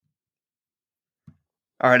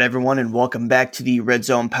All right, everyone, and welcome back to the Red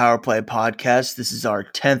Zone Power Play podcast. This is our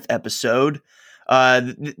 10th episode.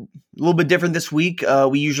 A little bit different this week.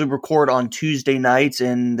 We usually record on Tuesday nights,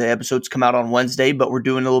 and the episodes come out on Wednesday, but we're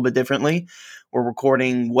doing it a little bit differently. We're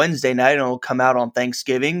recording Wednesday night, and it'll come out on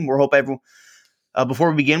Thanksgiving.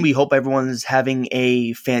 Before we begin, we hope everyone is having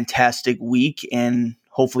a fantastic week, and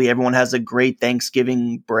hopefully everyone has a great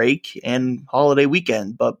Thanksgiving break and holiday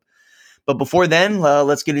weekend. But before then,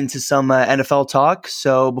 let's get into some NFL talk.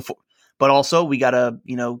 But also we gotta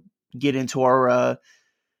get into our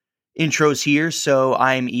intros here. So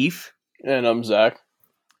I'm Eph, And I'm Zach.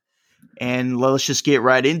 and let's just get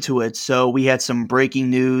right into it. So we had some breaking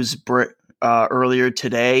news earlier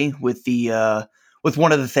today with with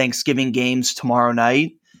one of the Thanksgiving games tomorrow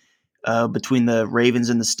night between the Ravens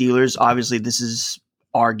and the Steelers. Obviously, this is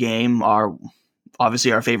our game, our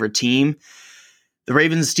favorite team. The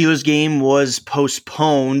Ravens-Steelers game was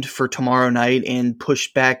postponed for tomorrow night and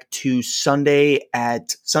pushed back to Sunday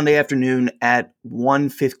afternoon at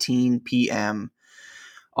 1:15 p.m.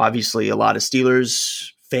 Obviously, a lot of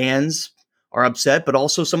Steelers fans are upset, but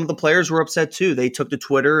also some of the players were upset too. They took to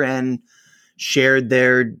Twitter and shared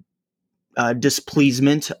their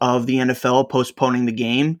displeasement of the NFL postponing the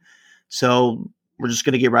game. So we're just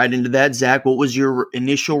going to get right into that. Zach, what was your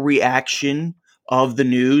initial reaction of the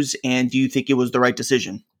news, and do you think it was the right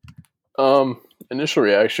decision? Initial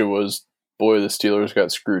reaction was, boy, the Steelers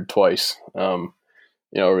got screwed twice.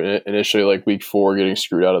 Initially, like week 4, getting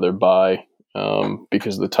screwed out of their bye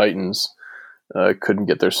because the Titans couldn't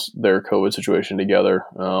get their COVID situation together,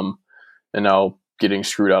 and now getting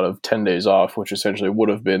screwed out of 10 days off, which essentially would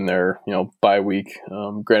have been their bye week.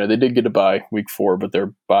 Granted, they did get a bye week 4, but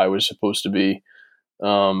their bye was supposed to be.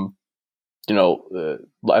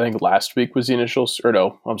 I think last week was the initial, or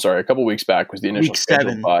no, I'm sorry, a couple weeks back was the initial Week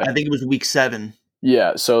 7. bye. I think it was week 7.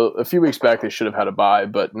 Yeah, so a few weeks back they should have had a bye,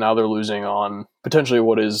 but now they're losing on potentially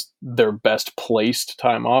what is their best placed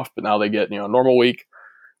time off. But now they get normal week,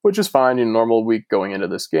 which is fine. Normal week going into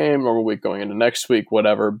this game, normal week going into next week,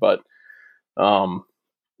 whatever. But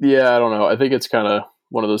yeah, I don't know. I think it's kind of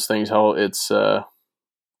one of those things. How it's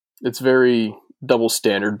very double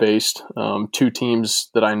standard based. Two teams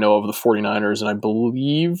that I know of, the 49ers, and I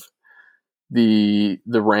believe the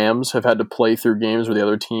Rams, have had to play through games where the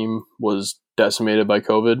other team was decimated by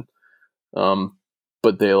COVID,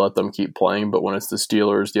 but they let them keep playing. But when it's the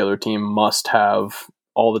Steelers, the other team must have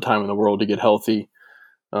all the time in the world to get healthy.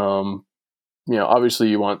 Obviously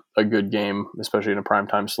you want a good game, especially in a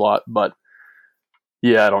primetime slot, but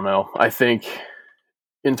yeah, I don't know. I think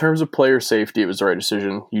in terms of player safety, it was the right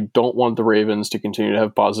decision. You don't want the Ravens to continue to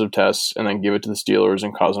have positive tests and then give it to the Steelers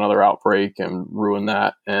and cause another outbreak and ruin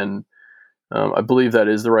that. And I believe that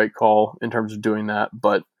is the right call in terms of doing that.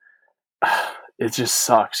 But it just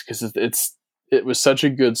sucks because it was such a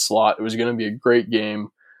good slot. It was going to be a great game.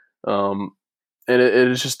 And it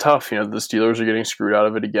is just tough. The Steelers are getting screwed out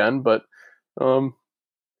of it again. But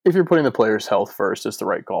if you're putting the players' health first, it's the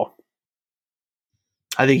right call.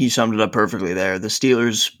 I think you summed it up perfectly there. The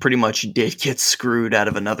Steelers pretty much did get screwed out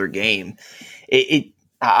of another game.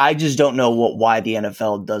 I just don't know why the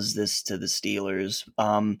NFL does this to the Steelers.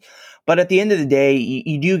 But at the end of the day,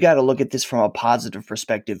 you do got to look at this from a positive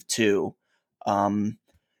perspective too.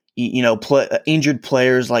 Injured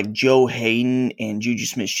players like Joe Hayden and Juju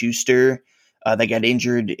Smith-Schuster, they got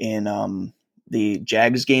injured in the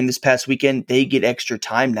Jags game this past weekend. They get extra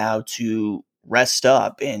time now to rest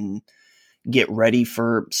up and get ready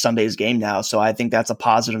for Sunday's game now. So I think that's a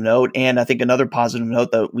positive note. And I think another positive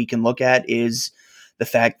note that we can look at is the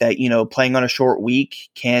fact that, playing on a short week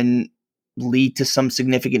can lead to some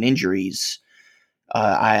significant injuries.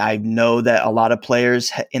 I know that a lot of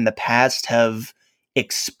players in the past have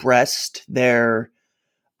expressed their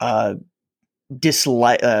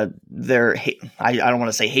dislike, I don't want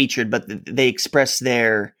to say hatred, but they express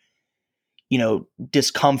their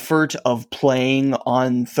discomfort of playing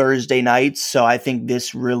on Thursday nights. So I think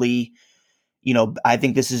this really, I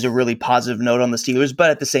think this is a really positive note on the Steelers. But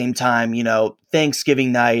at the same time,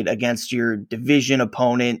 Thanksgiving night against your division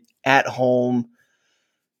opponent at home,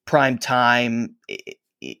 prime time,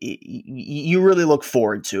 you really look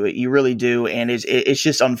forward to it. You really do. And it's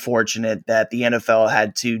just unfortunate that the NFL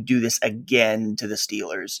had to do this again to the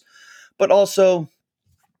Steelers. But also,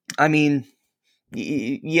 I mean,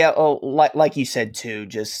 yeah, like you said too,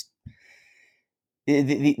 just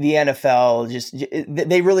the NFL, just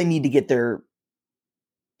they really need to get their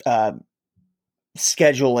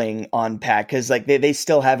scheduling on pack, because like they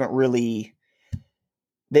still haven't really,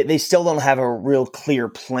 they still don't have a real clear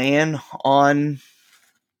plan on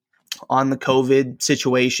the COVID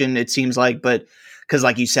situation, it seems like. But because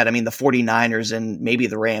like you said, I mean, the 49ers and maybe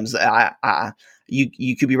the Rams,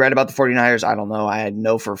 you could be right about the 49ers. I don't know. I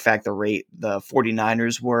know for a fact the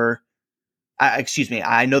 49ers were, I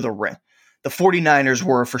know the 49ers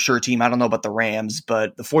were a for sure team. I don't know about the Rams,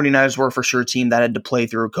 but the 49ers were a for sure team that had to play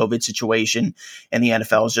through a COVID situation. And the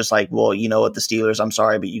NFL is just like, well, you know what, the Steelers, I'm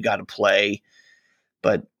sorry, but you got to play.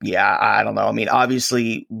 But yeah, I don't know. I mean,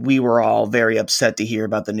 obviously, we were all very upset to hear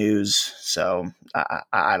about the news. So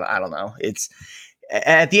I don't know. It's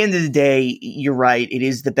at the end of the day, you're right. It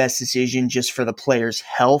is the best decision just for the player's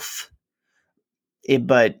health.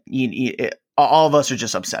 But all of us are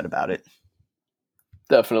just upset about it.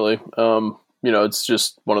 Definitely. It's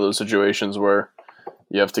just one of those situations where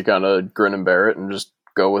you have to kind of grin and bear it and just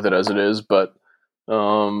go with it as it is. But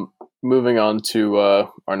moving on to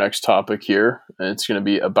our next topic here, it's going to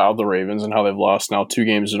be about the Ravens and how they've lost now 2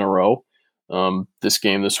 games in a row. This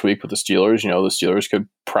game this week with the Steelers, the Steelers could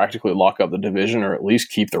practically lock up the division or at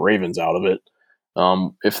least keep the Ravens out of it.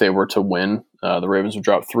 If they were to win, the Ravens would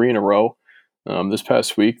drop 3 in a row. This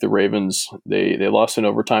past week, the Ravens, they lost in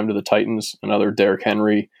overtime to the Titans. Another Derrick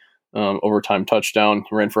Henry overtime touchdown.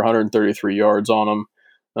 He ran for 133 yards on them.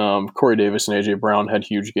 Corey Davis and A.J. Brown had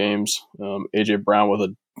huge games. A.J. Brown with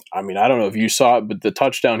I don't know if you saw it, but the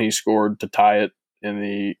touchdown he scored to tie it in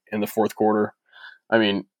the fourth quarter,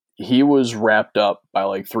 he was wrapped up by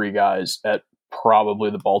like 3 guys at probably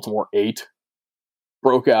the Baltimore 8.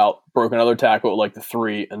 Broke another tackle at like the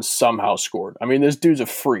 3, and somehow scored. This dude's a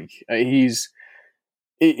freak. He's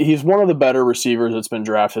one of the better receivers that's been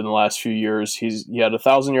drafted in the last few years. He had a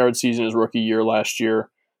 1,000-yard season his rookie year last year,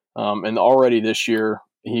 and already this year,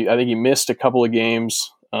 I think he missed a couple of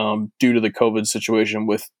games due to the COVID situation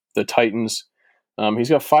with the Titans. He's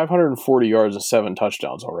got 540 yards and 7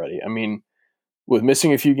 touchdowns already. With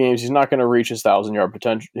missing a few games, he's not going to reach his 1,000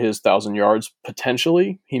 yards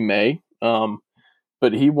potentially. He may.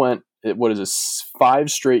 But he went,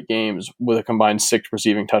 5 straight games with a combined 6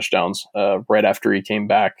 receiving touchdowns right after he came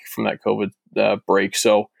back from that COVID break.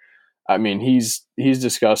 So, he's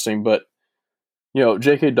disgusting. But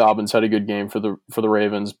J.K. Dobbins had a good game for the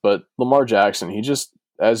Ravens, but Lamar Jackson, he just,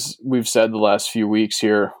 as we've said the last few weeks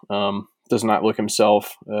here, does not look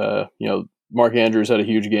himself. Mark Andrews had a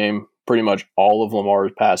huge game. Pretty much all of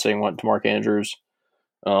Lamar's passing went to Mark Andrews.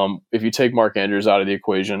 If you take Mark Andrews out of the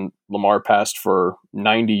equation, Lamar passed for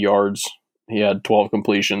 90 yards. He had 12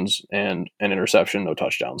 completions and an interception, no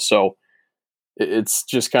touchdowns. So it's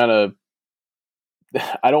just kind of,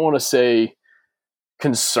 I don't want to say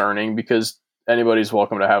concerning, because anybody's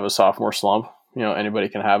welcome to have a sophomore slump. Anybody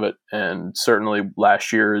can have it. And certainly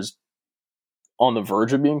last year is on the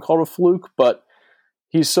verge of being called a fluke, but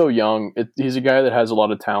he's so young. He's a guy that has a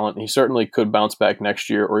lot of talent. He certainly could bounce back next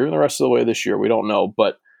year or even the rest of the way this year. We don't know.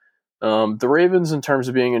 But the Ravens, in terms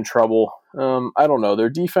of being in trouble, I don't know. Their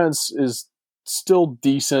defense is still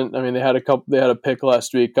decent. They had a pick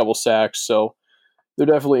last week, a couple sacks, so they're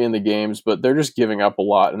definitely in the games. But they're just giving up a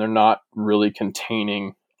lot, and they're not really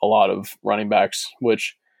containing a lot of running backs,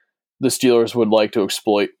 which the Steelers would like to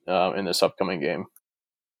exploit in this upcoming game.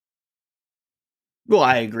 Well,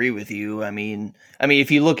 I agree with you.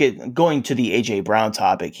 If you look at going to the A.J. Brown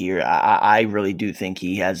topic here, I really do think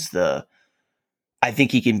I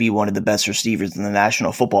think he can be one of the best receivers in the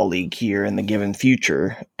National Football League here in the given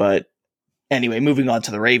future. But anyway, moving on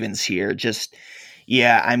to the Ravens here,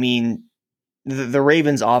 the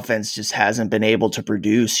Ravens offense just hasn't been able to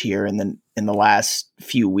produce here in the last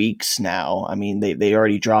few weeks now. They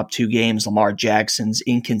already dropped 2 games. Lamar Jackson's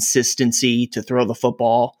inconsistency to throw the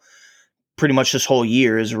football pretty much this whole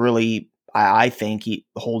year is really, I think,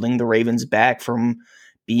 holding the Ravens back from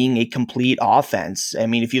being a complete offense.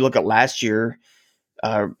 If you look at last year,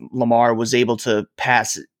 Lamar was able to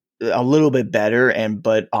pass a little bit better,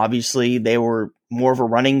 but obviously they were more of a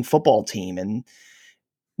running football team, and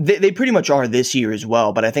they pretty much are this year as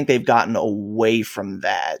well. But I think they've gotten away from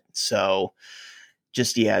that. So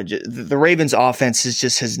the Ravens offense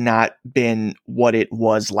has not been what it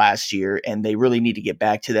was last year, and they really need to get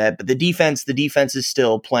back to that. But the defense is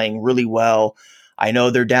still playing really well. I know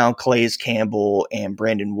they're down Calais Campbell and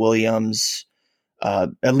Brandon Williams,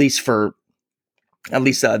 at least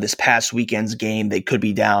this past weekend's game. They could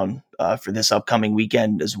be down for this upcoming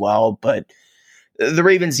weekend as well. But the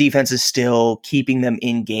Ravens defense is still keeping them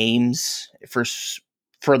in games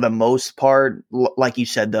for the most part. Like you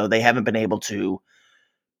said, though, they haven't been able to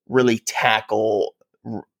really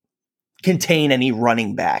contain any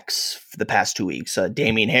running backs for the past 2 weeks.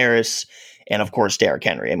 Damian Harris and, of course, Derrick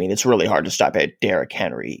Henry. It's really hard to stop at Derrick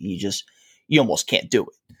Henry. You almost can't do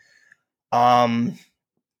it.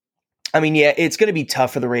 I mean, yeah, it's going to be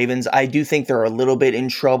tough for the Ravens. I do think they're a little bit in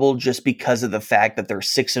trouble just because of the fact that they're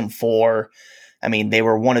 6-4. I mean, they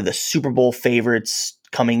were one of the Super Bowl favorites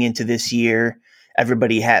coming into this year.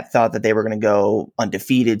 Everybody had thought that they were going to go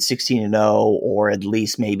undefeated, 16-0, or at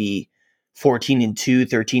least maybe 14-2,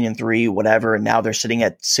 13-3, whatever. And now they're sitting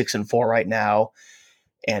at 6-4 right now.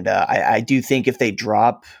 And I do think if they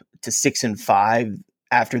drop to 6-5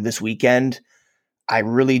 after this weekend, I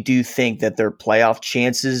really do think that their playoff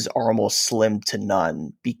chances are almost slim to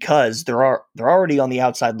none because they're already on the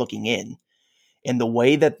outside looking in. And the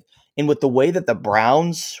way that and with the way that the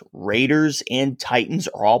Browns, Raiders, and Titans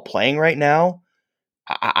are all playing right now,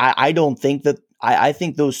 I don't think that I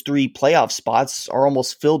think those three playoff spots are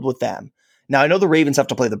almost filled with them. Now I know the Ravens have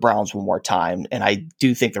to play the Browns one more time, and I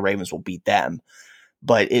do think the Ravens will beat them.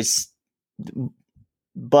 But if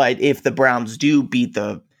the Browns do beat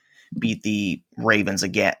the Ravens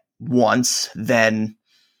again once, then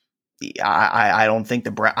I don't think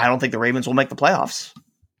the Ravens will make the playoffs.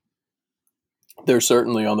 They're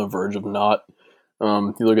certainly on the verge of not.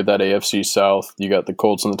 You look at that AFC South, you got the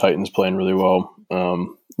Colts and the Titans playing really well.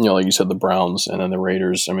 Like you said, the Browns and then the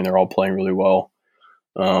Raiders. I mean, they're all playing really well.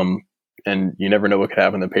 And you never know what could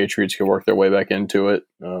happen. The Patriots could work their way back into it.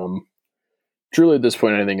 Truly, at this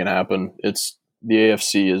point, anything can happen. It's the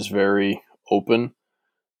AFC is very open,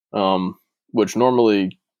 which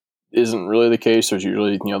normally isn't really the case. There's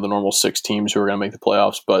usually the normal 6 teams who are going to make the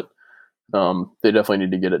playoffs, but they definitely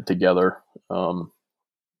need to get it together. Now,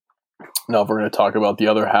 if we're going to talk about the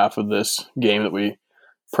other half of this game that we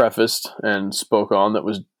prefaced and spoke on that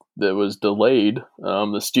was delayed,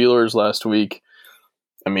 the Steelers last week.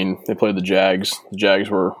 I mean, they played the Jags. The Jags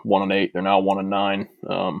were 1-8. They're now 1-9.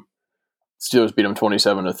 Steelers beat them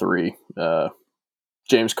 27-3.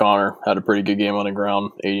 James Conner had a pretty good game on the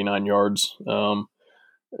ground, 89 yards,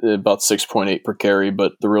 about 6.8 per carry.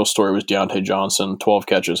 But the real story was Deontay Johnson, 12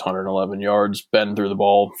 catches, 111 yards. Ben threw the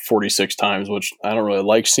ball 46 times, which I don't really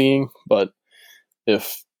like seeing. But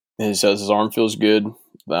if he says his arm feels good,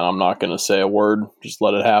 then I'm not going to say a word. Just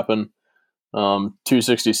let it happen.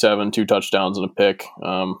 267, 2 touchdowns and a pick.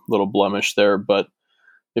 Little blemish there, but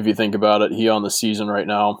if you think about it, he on the season right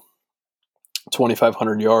now,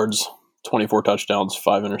 2,500 yards, 24 touchdowns,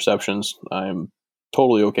 5 interceptions. I am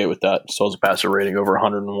totally okay with that. Still has a passer rating over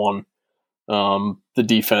 101. The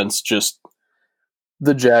defense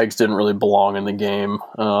the Jags didn't really belong in the game.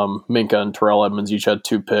 Minka and Terrell Edmonds each had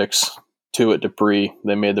 2 picks, 2 at Dupree.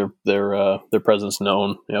 They made their presence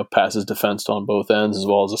known. Passes defensed on both ends as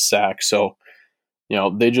well as a sack. So,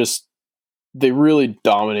 they really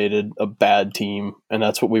dominated a bad team, and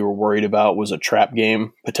that's what we were worried about was a trap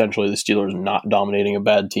game, potentially the Steelers not dominating a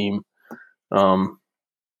bad team. But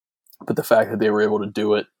the fact that they were able to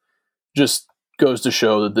do it just goes to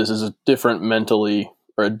show that this is a different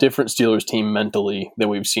Steelers team mentally than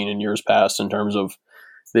we've seen in years past in terms of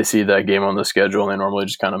they see that game on the schedule and they normally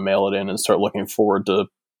just kind of mail it in and start looking forward to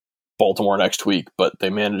Baltimore next week. But they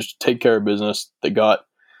managed to take care of business. They got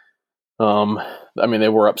they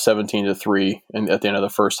were up 17-3 at the end of the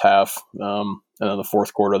first half. And then the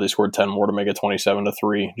fourth quarter, they scored 10 more to make it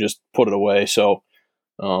 27-3, just put it away. So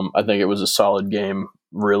I think it was a solid game.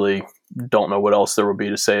 Really don't know what else there would be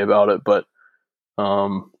to say about it. But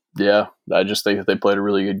I just think that they played a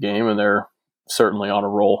really good game and they're certainly on a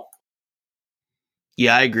roll.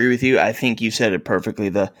 Yeah, I agree with you. I think you said it perfectly.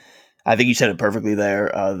 The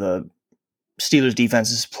Steelers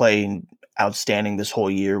defense is playing outstanding this whole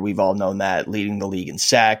year. We've all known that, leading the league in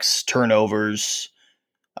sacks, turnovers,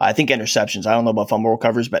 I think interceptions. I don't know about fumble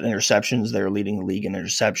recovers, but interceptions, they're leading the league in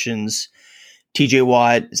interceptions. TJ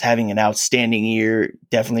Watt is having an outstanding year,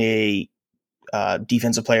 definitely a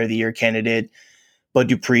defensive player of the year candidate. But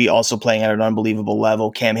Dupree also playing at an unbelievable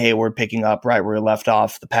level. Cam Hayward picking up right where he left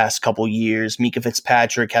off the past couple years. Mika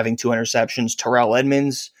Fitzpatrick having 2 interceptions. Terrell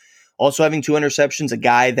Edmonds also having 2 interceptions. A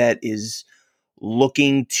guy that is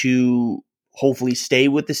looking to hopefully stay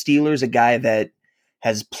with the Steelers. A guy that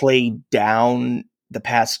has played down the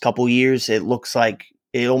past couple years. It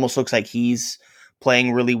almost looks like he's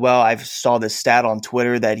playing really well. I saw this stat on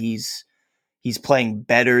Twitter that he's playing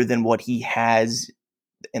better than what he has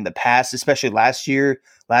in the past, especially last year.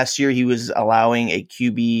 Last year, he was allowing a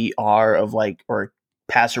QBR or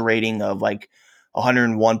passer rating of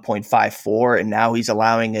 101.54, and now he's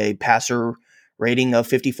allowing a passer rating of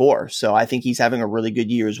 54. So I think he's having a really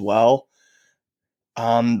good year as well.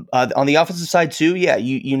 On the offensive side too, yeah,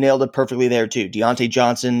 you nailed it perfectly there too. Deontay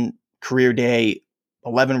Johnson, career day,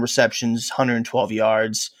 11 receptions, 112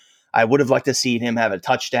 yards. I would have liked to see him have a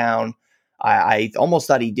touchdown. I almost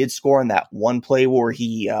thought he did score in that one play where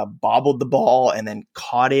he bobbled the ball and then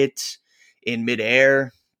caught it in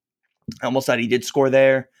midair. I almost thought he did score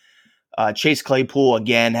there. Chase Claypool,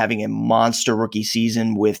 again, having a monster rookie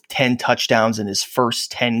season with 10 touchdowns in his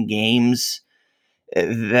first 10 games.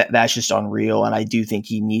 That's just unreal, and I do think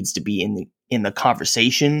he needs to be in the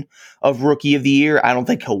conversation of Rookie of the Year. I don't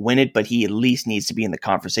think he'll win it, but he at least needs to be in the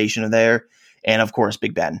conversation of there. And of course,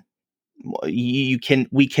 Big Ben. We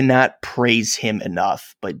cannot praise him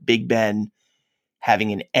enough, but Big Ben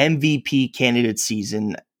having an MVP candidate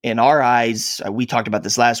season in our eyes, we talked about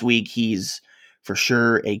this last week. He's for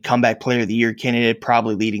sure a comeback player of the year candidate,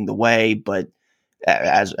 probably leading the way. But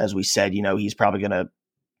as we said, it's probably gonna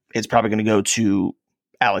go to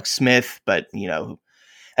Alex Smith. But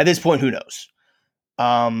at this point, who knows?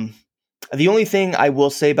 The only thing I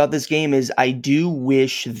will say about this game is I do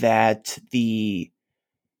wish that the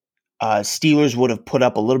Steelers would have put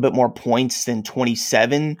up a little bit more points than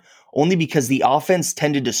 27, only because the offense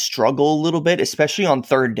tended to struggle a little bit, especially on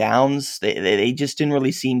third downs. They just didn't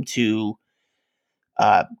really seem to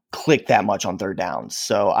click that much on third downs.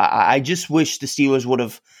 So I just wish the Steelers would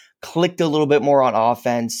have clicked a little bit more on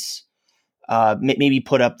offense, maybe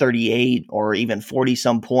put up 38 or even 40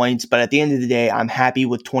 some points. But at the end of the day, I'm happy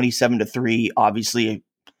with 27-3. Obviously,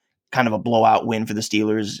 kind of a blowout win for the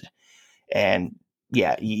Steelers. And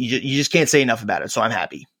yeah, you just can't say enough about it. So I'm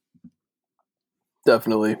happy.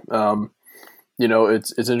 Definitely.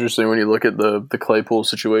 It's interesting when you look at the Claypool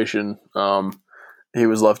situation. He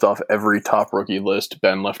was left off every top rookie list.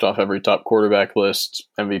 Ben left off every top quarterback list,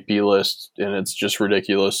 MVP list, and it's just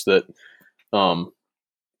ridiculous that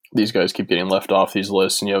these guys keep getting left off these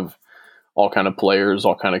lists. And you have all kind of players,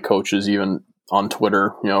 all kind of coaches, even on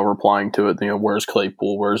Twitter, replying to it. Where's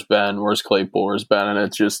Claypool? Where's Ben? Where's Claypool? Where's Ben?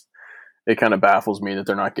 And it kind of baffles me that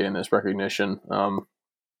they're not getting this recognition.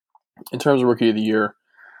 In terms of Rookie of the Year,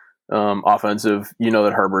 offensive,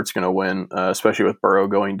 that Herbert's going to win, especially with Burrow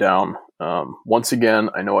going down. Once again,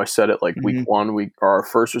 I know I said it like week one, our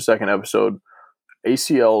first or second episode,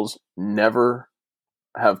 ACLs never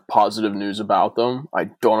have positive news about them.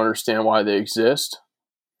 I don't understand why they exist.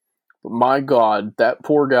 But my God, that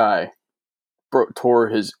poor guy tore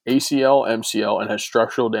his ACL, MCL, and has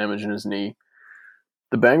structural damage in his knee.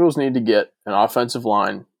 The Bengals need to get an offensive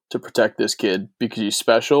line to protect this kid because he's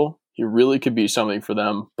special. He really could be something for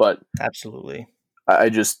them, but absolutely, I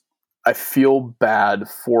feel bad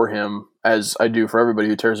for him, as I do for everybody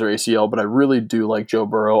who tears their ACL, but I really do like Joe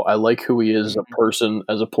Burrow. I like who he is as a person,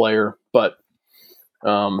 as a player, but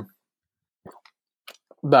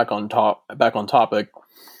back on topic,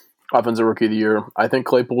 offensive Rookie of the Year, I think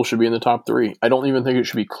Claypool should be in the top 3. I don't even think it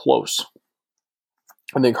should be close.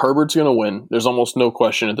 I think Herbert's going to win. There's almost no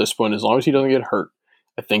question at this point. As long as he doesn't get hurt,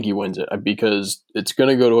 I think he wins it because it's going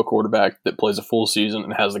to go to a quarterback that plays a full season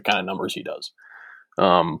and has the kind of numbers he does.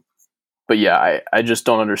 But yeah, I just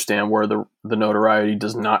don't understand where the notoriety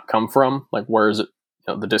does not come from. Like, where is it,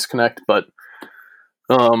 the disconnect? But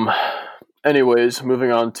anyways,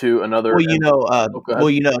 moving on to another.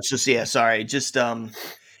 It's just, yeah, sorry. Just, the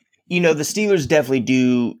Steelers definitely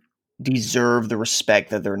do deserve the respect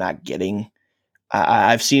that they're not getting.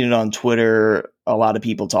 I've seen it on Twitter, a lot of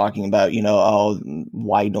people talking about,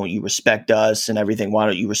 why don't you respect us and everything? Why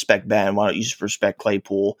don't you respect Ben? Why don't you respect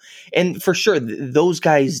Claypool? And for sure, those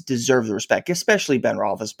guys deserve the respect, especially Ben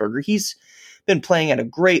Roethlisberger. He's been playing at a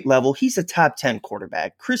great level. He's a top 10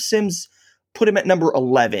 quarterback. Chris Sims put him at number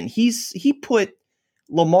 11. He put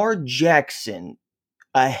Lamar Jackson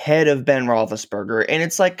ahead of Ben Roethlisberger. And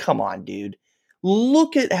it's like, come on, dude.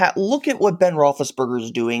 Look at what Ben Roethlisberger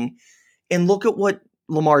is doing. And look at what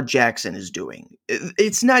Lamar Jackson is doing.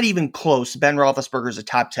 It's not even close. Ben Roethlisberger is a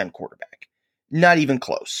top 10 quarterback. Not even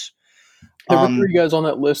close. There were 3 guys on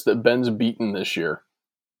that list that Ben's beaten this year.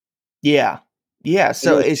 Yeah. Yeah.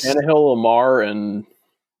 So it's Tannehill, Lamar, and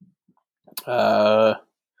I'm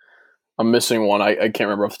missing one. I can't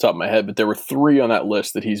remember off the top of my head, but there were 3 on that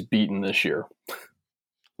list that he's beaten this year.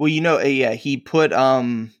 Well, he put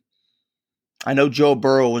I know Joe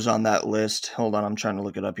Burrow was on that list. Hold on, I'm trying to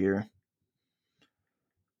look it up here.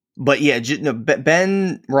 But yeah,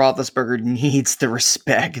 Ben Roethlisberger needs the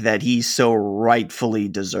respect that he so rightfully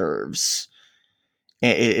deserves.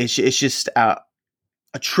 It's just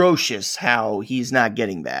atrocious how he's not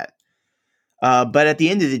getting that. But at the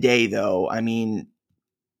end of the day, though, I mean,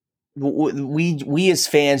 we as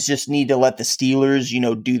fans just need to let the Steelers,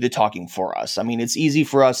 do the talking for us. I mean, it's easy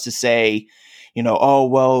for us to say, oh,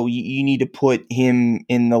 well, you need to put him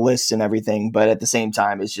in the list and everything. But at the same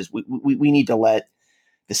time, it's just we need to let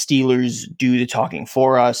the Steelers do the talking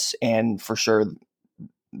for us, and for sure,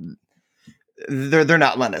 they're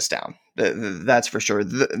not letting us down. That's for sure.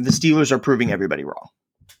 The Steelers are proving everybody wrong.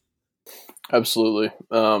 Absolutely.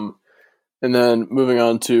 And then moving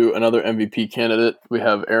on to another MVP candidate, we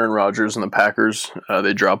have Aaron Rodgers and the Packers.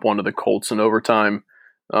 They drop one to the Colts in overtime.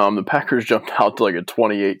 The Packers jumped out to like a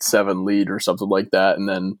 28-7 lead or something like that, and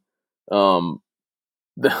then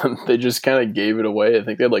they just kind of gave it away. I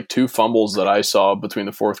think they had like 2 fumbles that I saw between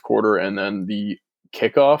the fourth quarter and then the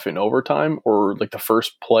kickoff in overtime, or like the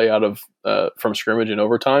first play out of from scrimmage in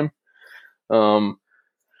overtime. Kind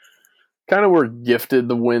of were gifted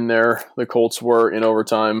the win there. The Colts were in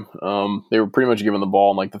overtime. They were pretty much given the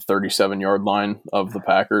ball on like the 37-yard line of the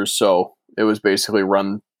Packers. So it was basically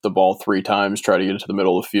run the ball 3 times, try to get it to the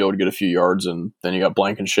middle of the field, get a few yards, and then you got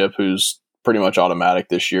Blankenship, who's pretty much automatic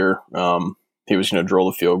this year. He was going to drill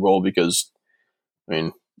the field goal because, I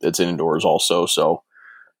mean, it's indoors also. So,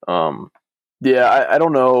 I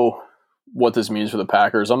don't know what this means for the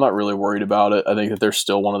Packers. I'm not really worried about it. I think that they're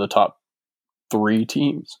still one of the top 3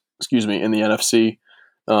 teams, in the NFC.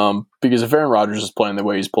 Because if Aaron Rodgers is playing the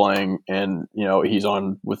way he's playing, and he's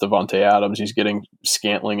on with Devontae Adams, he's getting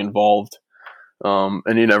Scantling involved,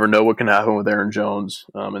 and you never know what can happen with Aaron Jones.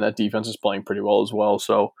 And that defense is playing pretty well as well.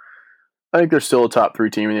 So I think they're still a top 3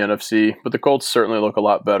 team in the NFC, but the Colts certainly look a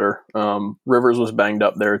lot better. Rivers was banged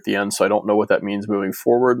up there at the end, so I don't know what that means moving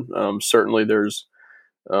forward. Certainly there's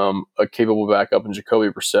a capable backup in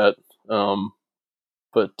Jacoby Brissett. I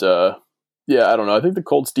don't know. I think the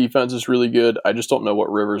Colts defense is really good. I just don't know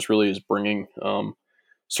what Rivers really is bringing.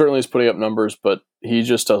 Certainly is putting up numbers, but he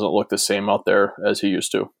just doesn't look the same out there as he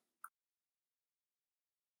used to.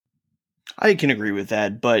 I can agree with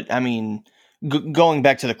that, but I mean, going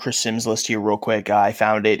back to the Chris Sims list here real quick, I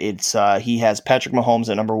found it. It's he has Patrick Mahomes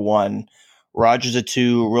at number 1, Rodgers at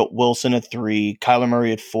 2, Wilson at 3, Kyler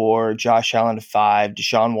Murray at 4, Josh Allen at 5,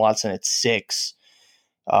 Deshaun Watson at 6,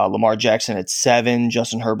 Lamar Jackson at 7,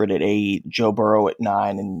 Justin Herbert at 8, Joe Burrow at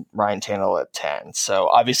 9, and Ryan Tannehill at 10. So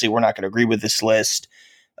obviously we're not going to agree with this list.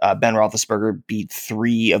 Ben Roethlisberger beat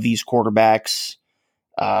 3 of these quarterbacks.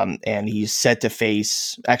 And he's set to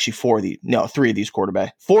face actually 4 of these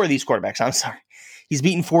quarterbacks. I'm sorry. He's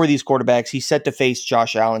beaten 4 of these quarterbacks. He's set to face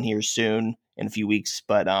Josh Allen here soon in a few weeks.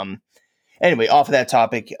 But anyway, off of that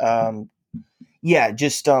topic, the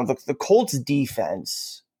Colts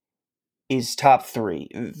defense is top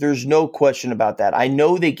 3. There's no question about that. I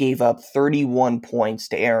know they gave up 31 points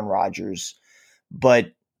to Aaron Rodgers,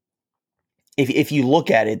 but if you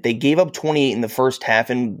look at it, they gave up 28 in the first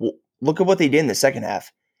half, and look at what they did in the second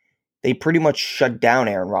half. They pretty much shut down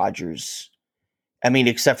Aaron Rodgers. I mean,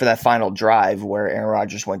 except for that final drive where Aaron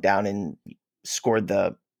Rodgers went down and scored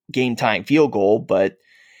the game-tying field goal. But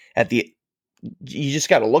you just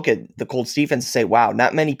got to look at the Colts defense and say, wow,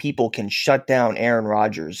 not many people can shut down Aaron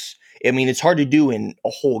Rodgers. I mean, it's hard to do in a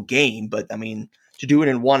whole game, but I mean, to do it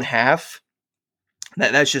in one half,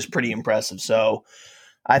 that's just pretty impressive. So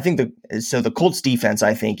I think the Colts defense,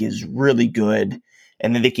 I think, is really good.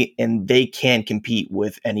 And then they can compete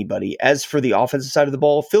with anybody. As for the offensive side of the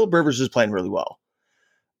ball, Philip Rivers is playing really well.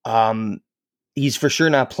 He's for sure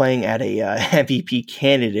not playing at a MVP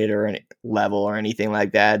candidate or any level or anything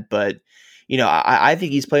like that. But I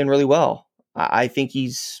think he's playing really well. I think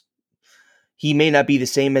he may not be the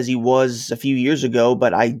same as he was a few years ago,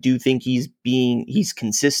 but I do think he's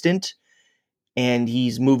consistent. And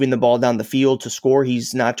he's moving the ball down the field to score.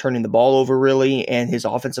 He's not turning the ball over really, and his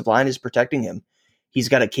offensive line is protecting him. He's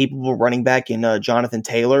got a capable running back in Jonathan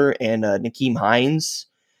Taylor and Nyheim Hines.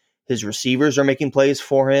 His receivers are making plays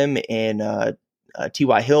for him, and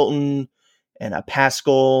T.Y. Hilton and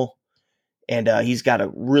Pascal. And he's got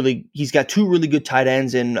 2 really good tight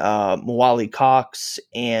ends in Mwali Cox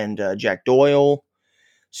and Jack Doyle.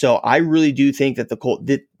 So I really do think that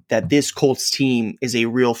that this Colts team is a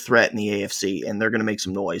real threat in the AFC, and they're going to make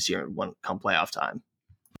some noise here when come playoff time.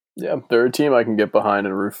 Yeah, they're a team I can get behind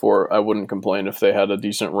and root for. I wouldn't complain if they had a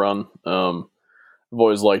decent run. I've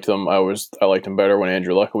always liked them. I liked them better when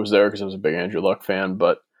Andrew Luck was there because I was a big Andrew Luck fan.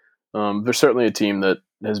 But they're certainly a team that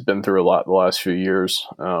has been through a lot the last few years,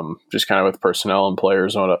 just kind of with personnel and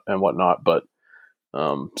players and whatnot. But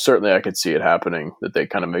certainly I could see it happening, that they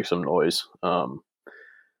kind of make some noise.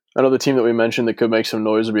 Another team that we mentioned that could make some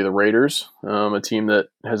noise would be the Raiders, a team that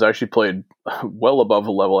has actually played well above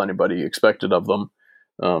the level anybody expected of them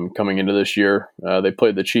coming into this year. They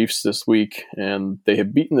played the Chiefs this week, and they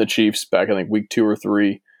had beaten the Chiefs back, I think, week 2 or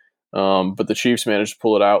 3. But the Chiefs managed to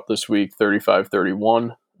pull it out this week,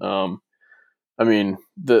 35-31. I mean,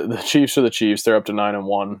 the Chiefs are the Chiefs. They're up to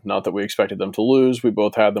 9-1. Not that we expected them to lose. We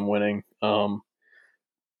both had them winning. It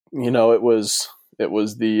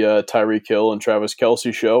was the Tyreek Hill and Travis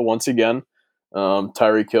Kelce show once again.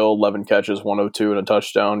 Tyreek Hill, 11 catches, 102 and a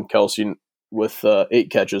touchdown. Kelce with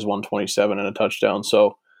 8 catches, 127 and a touchdown.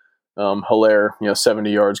 So Hilaire,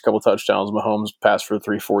 70 yards, couple touchdowns. Mahomes passed for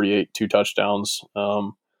 348, 2 touchdowns.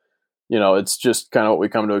 It's just kind of what we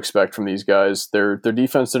come to expect from these guys. Their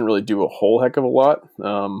defense didn't really do a whole heck of a lot.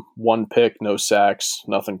 1 pick, no sacks,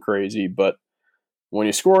 nothing crazy. But when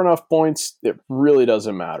you score enough points, it really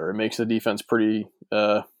doesn't matter. It makes the defense pretty,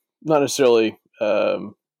 not necessarily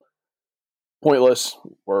pointless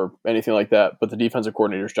or anything like that, but the defensive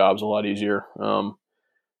coordinator's job is a lot easier.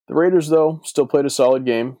 The Raiders, though, still played a solid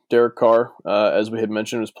game. Derek Carr, as we had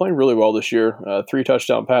mentioned, was playing really well this year. 3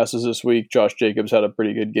 touchdown passes this week. Josh Jacobs had a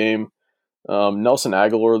pretty good game. Nelson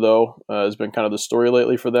Aguilar, though, has been kind of the story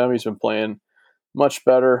lately for them. He's been playing much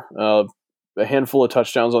better. A handful of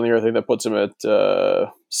touchdowns on the year. I think that puts him at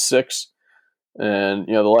 6. And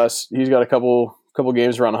he's got a couple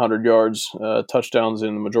games around 100 yards, touchdowns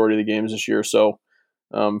in the majority of the games this year. So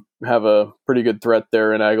have a pretty good threat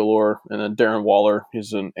there in Aguilar, and then Darren Waller.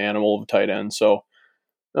 He's an animal of a tight end. So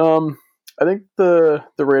I think the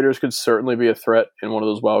Raiders could certainly be a threat in one of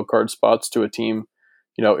those wild card spots to a team,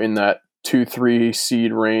 in that 2-3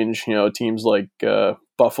 seed range. Teams like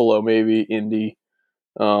Buffalo, maybe Indy.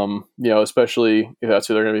 Especially if that's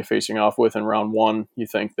who they're going to be facing off with in round 1. You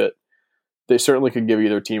think that they certainly could give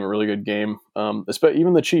either team a really good game.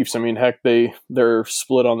 Even the Chiefs. I mean, heck, they're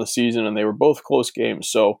split on the season, and they were both close games.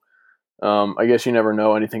 So I guess you never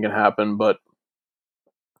know. Anything can happen, but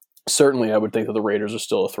certainly I would think that the Raiders are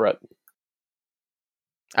still a threat.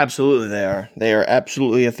 Absolutely, they are. They are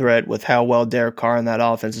absolutely a threat with how well Derek Carr and that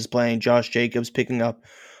offense is playing. Josh Jacobs picking up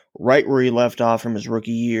right where he left off from his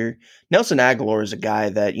rookie year. Nelson Aguilar is a guy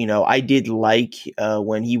that, I did like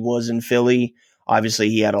when he was in Philly. Obviously,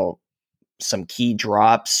 he had some key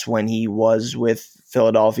drops when he was with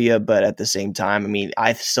Philadelphia, but at the same time,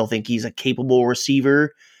 I still think he's a capable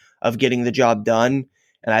receiver of getting the job done,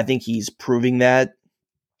 and I think he's proving that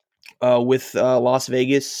with Las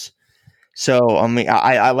Vegas. So,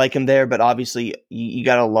 I like him there, but obviously you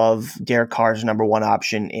got to love Derek Carr's number 1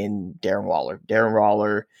 option in Darren Waller. Darren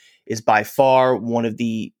Waller is by far one of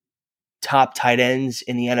the top tight ends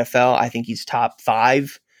in the NFL. I think he's top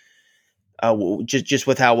 5, just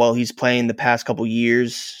with how well he's playing the past couple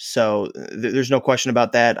years. So there's no question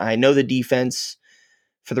about that. I know the defense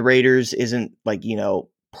for the Raiders isn't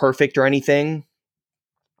perfect or anything.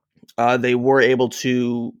 They were able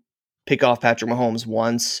to pick off Patrick Mahomes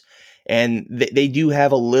once. And they do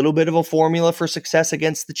have a little bit of a formula for success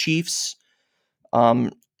against the Chiefs.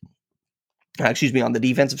 On the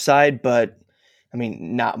defensive side, but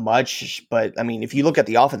not much. But if you look at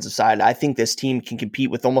the offensive side, I think this team can compete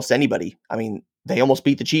with almost anybody. They almost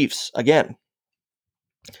beat the Chiefs again.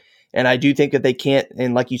 And I do think that they can't,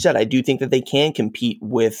 and like you said, I do think that they can compete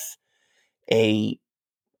with a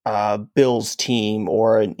Bills team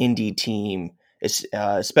or an Indy team.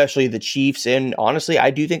 Especially the Chiefs, and honestly, I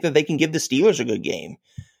do think that they can give the Steelers a good game.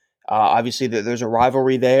 Obviously, there's a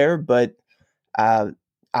rivalry there, but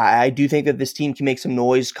I do think that this team can make some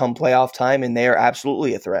noise come playoff time, and they are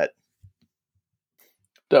absolutely a threat.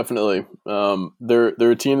 Definitely. They're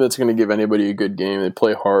a team that's going to give anybody a good game. They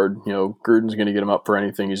play hard. Gruden's going to get them up for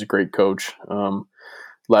anything. He's a great coach.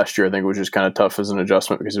 Last year, I think it was just kind of tough as an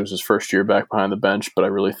adjustment because it was his first year back behind the bench, but I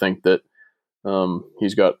really think that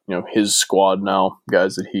he's got his squad now,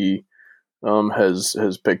 guys that he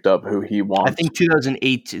has picked up who he wants. I think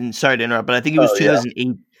 2008. Sorry to interrupt, but I think it was 2008.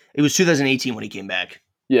 Yeah. It was 2018 when he came back.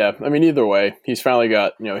 Yeah, either way, he's finally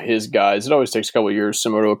got his guys. It always takes a couple of years,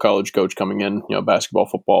 similar to a college coach coming in. Basketball,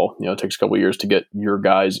 football. It takes a couple of years to get your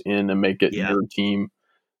guys in and make it your team.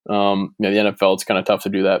 The NFL, it's kind of tough to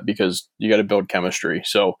do that because you got to build chemistry.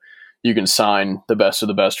 So you can sign the best of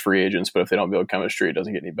the best free agents, but if they don't build chemistry, it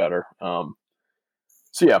doesn't get any better.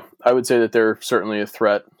 So yeah, I would say that they're certainly a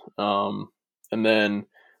threat. And then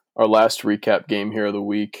our last recap game here of the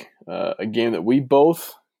week, a game that we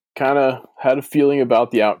both kind of had a feeling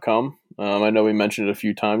about the outcome. I know we mentioned it a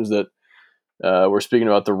few times that we're speaking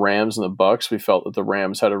about the Rams and the Bucs. We felt that the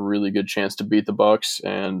Rams had a really good chance to beat the Bucs,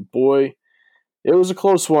 and boy, it was a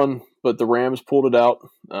close one, but the Rams pulled it out.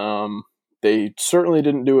 They certainly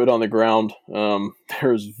didn't do it on the ground.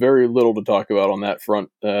 There's very little to talk about on that front.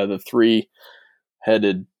 The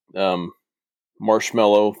 3-headed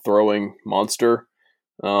marshmallow throwing monster.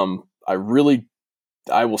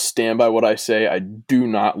 I will stand by what I say. I do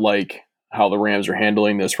not like how the Rams are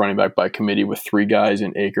handling this running back by committee with 3 guys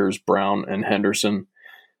in Akers, Brown, and Henderson.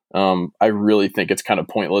 I really think it's kind of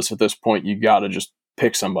pointless at this point. You got to just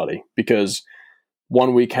pick somebody because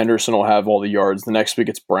one week Henderson will have all the yards. The next week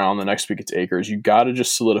it's Brown. The next week it's Akers. You got to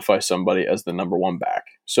just solidify somebody as the number 1 back.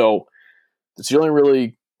 So it's the only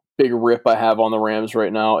really big rip I have on the Rams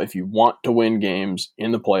right now. If you want to win games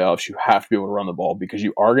in the playoffs, you have to be able to run the ball because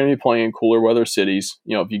you are going to be playing in cooler weather cities.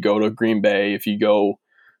 If you go to Green Bay, if you go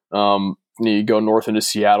north into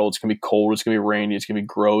Seattle, it's going to be cold, it's going to be rainy, it's going to be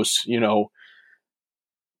gross. You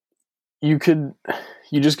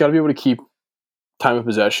just got to be able to keep time of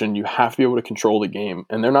possession. You have to be able to control the game,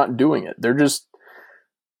 and they're not doing it.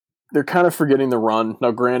 They're kind of forgetting the run.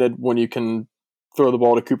 Now, granted, when you can throw the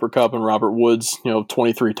ball to Cooper Kupp and Robert Woods,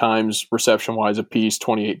 23 times reception-wise apiece,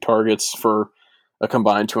 28 targets for a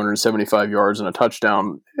combined 275 yards and a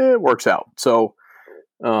touchdown, it works out. So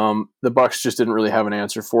the Bucs just didn't really have an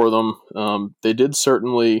answer for them. They did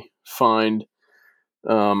certainly find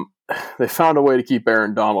they found a way to keep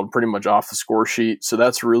Aaron Donald pretty much off the score sheet, so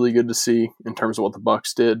that's really good to see in terms of what the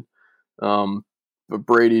Bucs did. But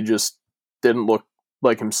Brady just didn't look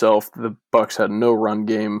like himself. The Bucs had no run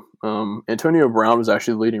game. Antonio Brown was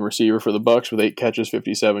actually the leading receiver for the Bucs with 8 catches,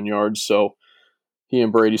 57 yards. So he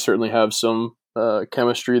and Brady certainly have some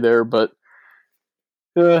chemistry there. But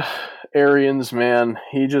Arians, man,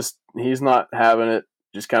 he's not having it.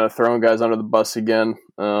 Just kind of throwing guys under the bus again.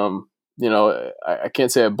 I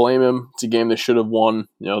can't say I blame him. It's a game they should have won.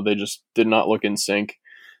 They just did not look in sync.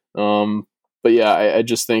 But yeah, I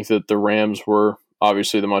just think that the Rams were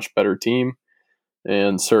obviously the much better team.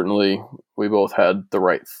 And certainly we both had the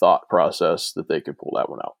right thought process that they could pull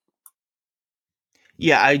that one out.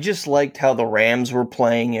 Yeah, I just liked how the Rams were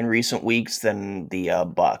playing in recent weeks than the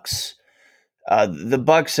Bucs. The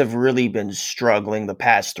Bucs have really been struggling the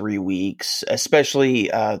past 3 weeks,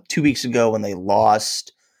 especially 2 weeks ago when they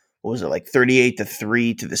lost. What was it, like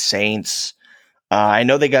 38-3 to the Saints? I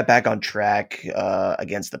know they got back on track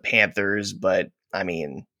against the Panthers, but I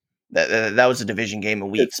mean, that was a division game, and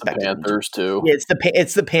we expected the Panthers too. Yeah,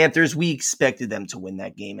 it's the Panthers. We expected them to win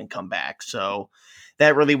that game and come back, so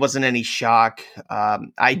that really wasn't any shock.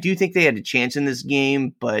 I do think they had a chance in this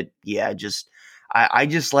game, but yeah, I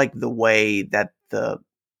just like the way that the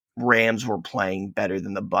Rams were playing better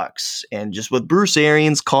than the Bucs, and just with Bruce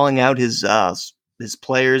Arians calling out his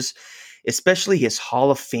players, especially his Hall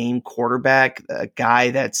of Fame quarterback, a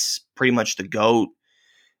guy that's pretty much the GOAT,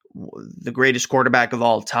 the greatest quarterback of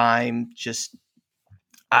all time.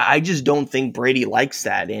 I just don't think Brady likes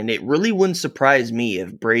that, and it really wouldn't surprise me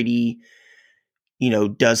if Brady,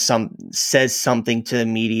 says something to the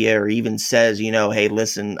media, or even says, hey,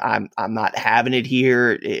 listen, I'm not having it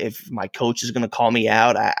here. If my coach is going to call me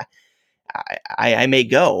out, I may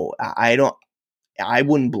go. I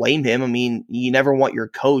wouldn't blame him. I mean, you never want your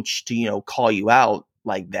coach to, call you out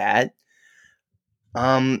like that.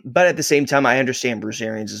 But at the same time, I understand Bruce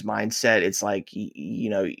Arians' mindset. It's like,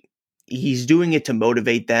 he's doing it to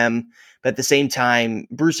motivate them. But at the same time,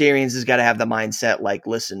 Bruce Arians has got to have the mindset like,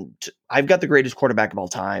 listen, I've got the greatest quarterback of all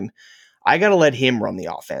time. I got to let him run the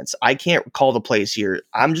offense. I can't call the plays here.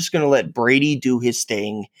 I'm just going to let Brady do his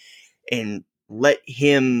thing and let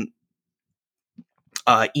him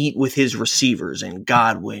eat with his receivers and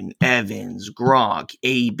Godwin, Evans, Gronk,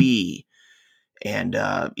 AB, and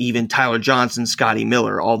even Tyler Johnson, Scotty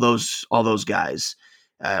Miller, all those guys.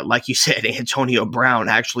 Like you said, Antonio Brown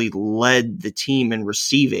actually led the team in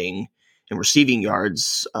receiving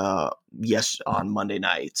yards on Monday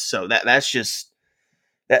night. So that's just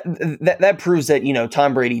that proves that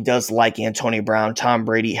Tom Brady does like Antonio Brown. Tom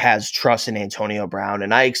Brady has trust in Antonio Brown,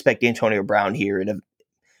 and I expect Antonio Brown here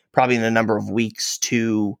probably in a number of weeks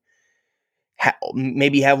to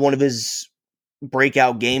maybe have one of his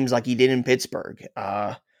breakout games like he did in Pittsburgh.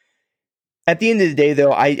 At the end of the day,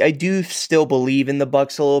 though, I do still believe in the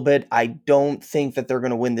Bucs a little bit. I don't think that they're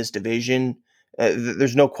going to win this division.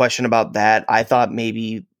 There's no question about that. I thought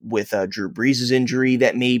maybe with Drew Brees' injury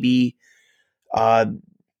that maybe that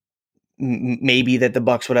the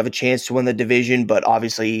Bucs would have a chance to win the division, but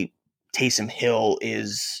obviously Taysom Hill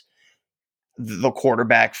is the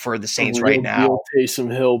quarterback for the Saints right now.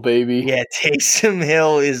 Taysom Hill, baby. Yeah, Taysom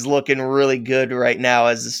Hill is looking really good right now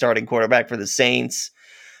as the starting quarterback for the Saints.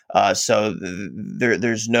 So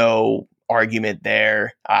there's no argument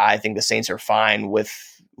there. I think the Saints are fine with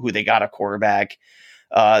who they got a quarterback.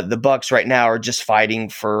 The Bucs right now are just fighting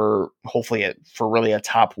for hopefully for really a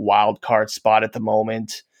top wild card spot at the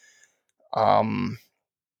moment.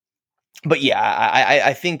 But yeah,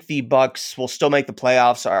 I think the Bucs will still make the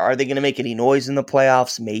playoffs. Are they going to make any noise in the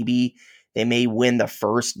playoffs? Maybe they may win the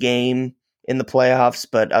first game in the playoffs,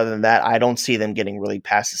 but other than that, I don't see them getting really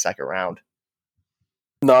past the second round.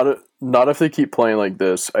 Not if they keep playing like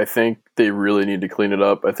this. I think they really need to clean it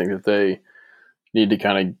up. I think that they need to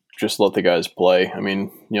kind of just let the guys play. I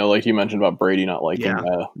mean, like you mentioned about Brady not liking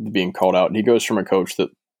being called out. He goes from a coach that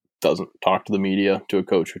doesn't talk to the media to a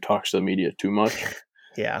coach who talks to the media too much.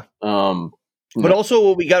 Yeah. Um, But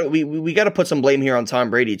also we got to put some blame here on Tom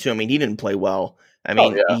Brady too. I mean, he didn't play well. I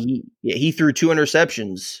oh mean, yeah, he threw 2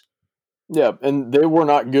 interceptions. yeah, and they were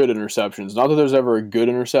not good interceptions. Not that there's ever a good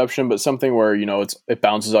interception, but something where it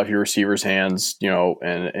bounces off your receiver's hands,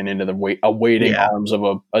 and into the awaiting Yeah. arms of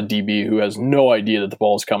a DB who has no idea that the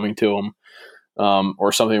ball is coming to him,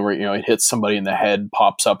 or something where it hits somebody in the head,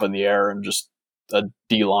 pops up in the air, and just a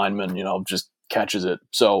D lineman, just catches it.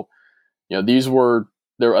 So these were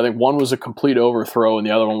there. I think one was a complete overthrow, and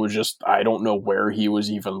the other one was just I don't know where he was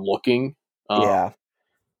even looking. Yeah.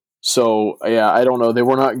 So yeah, I don't know. They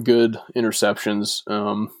were not good interceptions.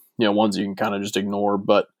 Ones you can kind of just ignore.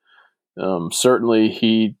 But certainly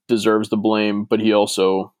he deserves the blame. But he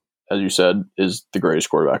also, as you said, is the greatest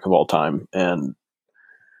quarterback of all time, and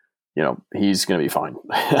he's going to be fine.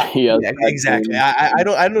 He has Yeah, exactly. I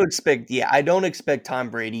don't expect Tom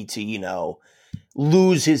Brady to,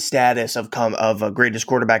 lose his status of a greatest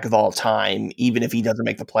quarterback of all time, even if he doesn't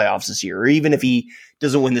make the playoffs this year, or even if he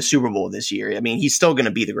doesn't win the Super Bowl this year. I mean, he's still going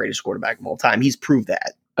to be the greatest quarterback of all time. He's proved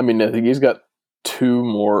that. I mean, I think he's got 2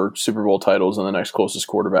 more Super Bowl titles than the next closest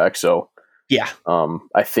quarterback. So Yeah.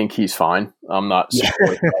 I think he's fine. I'm not Yeah. super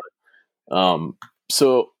worried about it.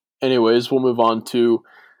 So anyways, we'll move on to,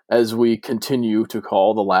 as we continue to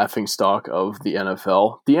call the laughing stock of the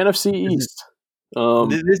NFL, the NFC East.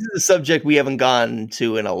 This is a subject we haven't gone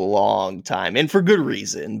to in a long time, and for good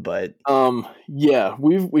reason. But yeah,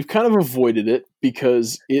 we've kind of avoided it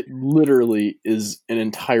because it literally is an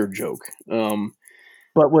entire joke.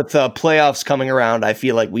 but with playoffs coming around, I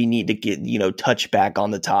feel like we need to get touch back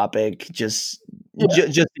on the topic, just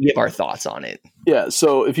to give our thoughts on it. Yeah.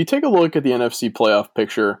 So if you take a look at the NFC playoff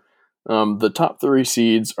picture, the top 3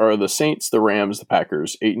 seeds are the Saints, the Rams, the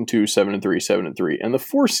Packers, 8-2, 7-3, 7-3, and the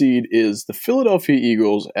 4 seed is the Philadelphia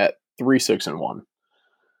Eagles at 3-6-1.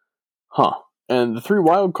 Huh. And the 3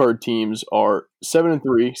 wild card teams are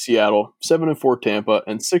 7-3 Seattle, 7-4 Tampa,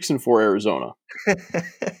 and 6-4 Arizona.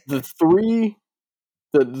 The 3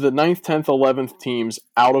 the 9th, 10th, 11th teams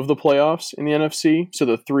out of the playoffs in the NFC, so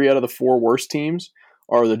the 3 out of the 4 worst teams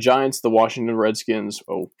are the Giants, the Washington Redskins,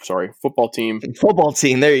 football team. Football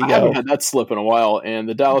team, there you I go. haven't had that slip in a while, and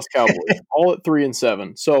the Dallas Cowboys, all at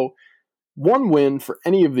 3-7. So one win for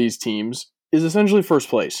any of these teams is essentially first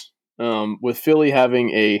place, with Philly having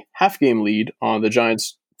a half-game lead on the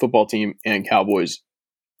Giants football team and Cowboys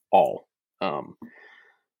all.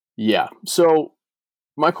 Yeah, so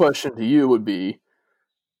my question to you would be,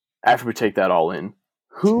 after we take that all in,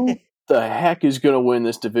 who the heck is going to win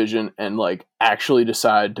this division and actually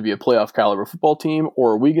decide to be a playoff caliber football team,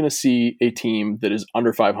 or are we going to see a team that is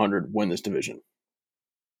under 500 win this division?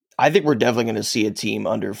 I think we're definitely going to see a team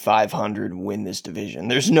under 500 win this division.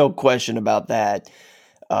 There's no question about that.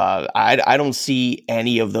 I don't see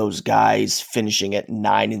any of those guys finishing at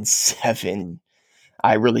 9-7.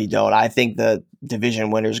 I really don't. I think the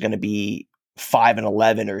division winner is going to be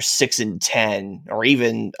 5-11 or 6-10, or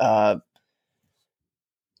even what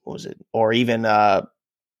was it? Or even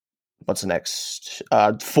what's the next?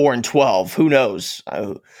 4-12. Who knows?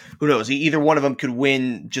 Who knows? Either one of them could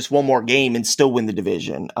win just one more game and still win the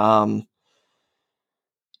division. None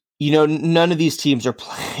of these teams are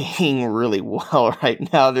playing really well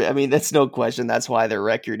right now. I mean, that's no question. That's why their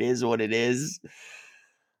record is what it is.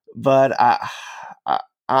 But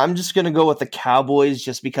I'm just going to go with the Cowboys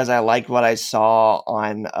just because I liked what I saw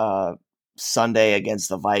on Sunday against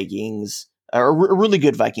the Vikings. A really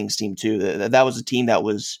good Vikings team, too. That was a team that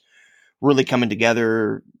was really coming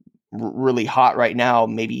together, really hot right now,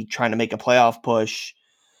 maybe trying to make a playoff push.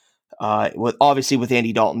 With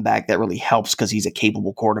Andy Dalton back, that really helps because he's a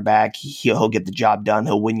capable quarterback. He'll get the job done.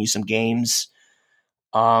 He'll win you some games.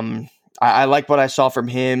 I like what I saw from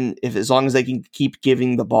him. As long as they can keep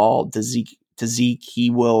giving the ball to Zeke, he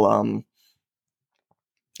will.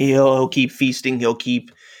 He'll keep feasting. He'll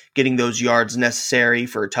keep getting those yards necessary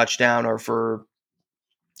for a touchdown or for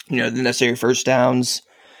the necessary first downs.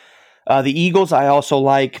 The Eagles I also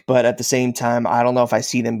like, but at the same time, I don't know if I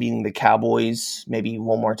see them beating the Cowboys maybe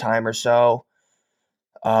one more time or so.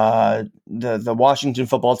 The Washington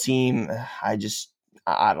football team, I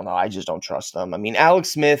don't know. I just don't trust them. I mean, Alex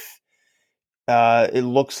Smith, it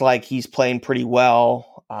looks like he's playing pretty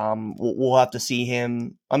well. We'll have to see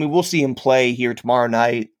him. I mean, we'll see him play here tomorrow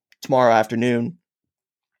afternoon,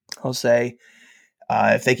 I'll say.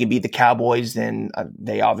 If they can beat the Cowboys, then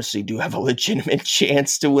they obviously do have a legitimate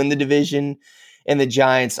chance to win the division. And the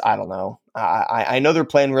Giants, I don't know. I know they're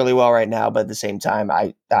playing really well right now, but at the same time,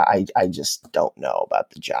 I just don't know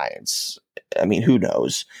about the Giants. I mean, who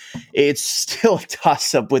knows? It's still a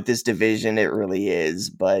toss-up with this division. It really is.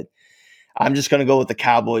 But I'm just going to go with the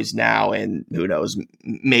Cowboys now, and who knows,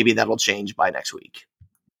 maybe that'll change by next week.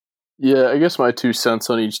 Yeah, I guess my 2 cents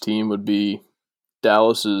on each team would be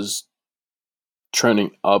Dallas is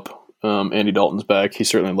trending up. Andy Dalton's back. He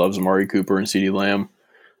certainly loves Amari Cooper and CeeDee Lamb.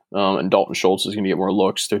 And Dalton Schultz is going to get more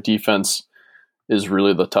looks. Their defense is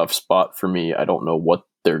really the tough spot for me. I don't know what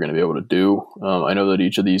they're going to be able to do. I know that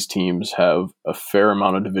each of these teams have a fair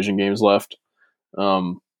amount of division games left.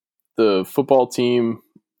 The football team,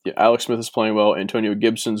 Alex Smith is playing well. Antonio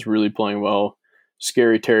Gibson's really playing well.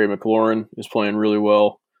 Scary Terry McLaurin is playing really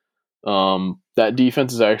well. That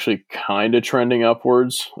defense is actually kind of trending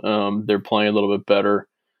upwards. They're playing a little bit better.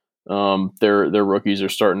 Their rookies are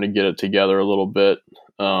starting to get it together a little bit.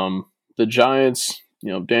 The Giants,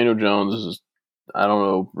 Daniel Jones is, I don't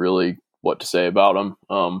know really what to say about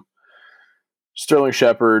him. Sterling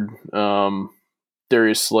Shepard,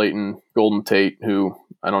 Darius Slayton, Golden Tate, who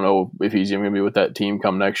I don't know if he's even going to be with that team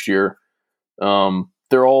come next year.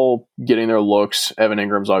 They're all getting their looks. Evan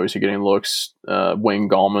Ingram's obviously getting looks. Wayne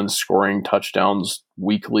Gallman's scoring touchdowns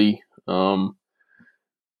weekly.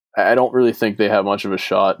 I don't really think they have much of a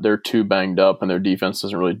shot. They're too banged up, and their defense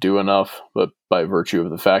doesn't really do enough. But by virtue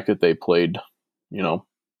of the fact that they played,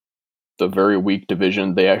 the very weak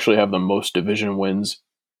division, they actually have the most division wins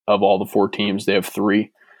of all the 4 teams. They have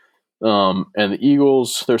 3. And the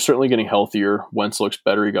Eagles, they're certainly getting healthier. Wentz looks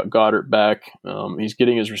better. He got Goddard back. He's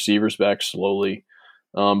getting his receivers back slowly.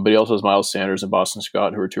 But he also has Miles Sanders and Boston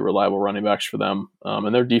Scott, who are 2 reliable running backs for them.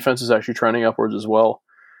 And their defense is actually trending upwards as well.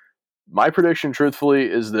 My prediction, truthfully,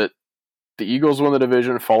 is that the Eagles win the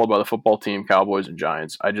division, followed by the football team, Cowboys, and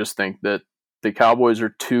Giants. I just think that the Cowboys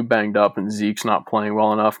are too banged up and Zeke's not playing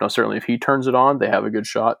well enough. Now, certainly if he turns it on, they have a good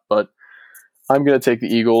shot, but I'm going to take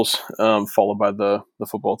the Eagles, followed by the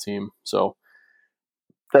football team. So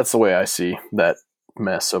that's the way I see that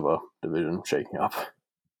mess of a division shaking up.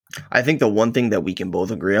 I think the one thing that we can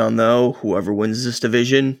both agree on, though, whoever wins this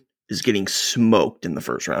division is getting smoked in the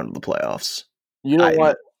first round of the playoffs. You know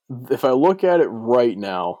what? If I look at it right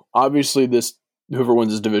now, obviously whoever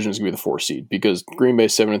wins this division is going to be the 4 seed because Green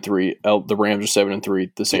Bay's 7-3, the Rams are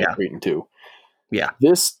 7-3, the Saints are 8-2. Yeah.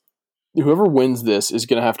 Whoever wins this is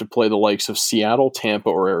going to have to play the likes of Seattle, Tampa,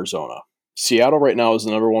 or Arizona. Seattle right now is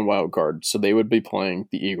the number 1 wild card, so they would be playing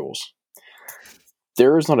the Eagles.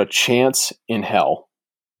 There is not a chance in hell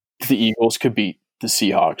the Eagles could beat the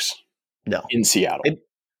Seahawks. No. In Seattle.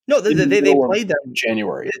 They played them in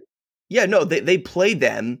January. Yeah, no, they played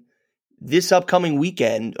them this upcoming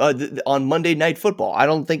weekend on Monday Night Football. I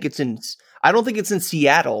don't think it's in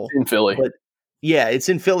Seattle. In Philly. But yeah, it's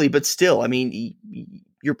in Philly, but still, I mean,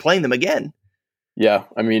 you're playing them again. Yeah,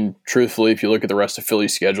 I mean, truthfully, if you look at the rest of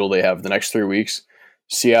Philly's schedule, they have the next 3 weeks,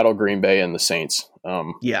 Seattle, Green Bay, and the Saints.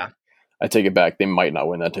 Yeah. I take it back. They might not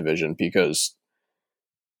win that division because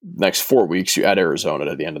next 4 weeks, you add Arizona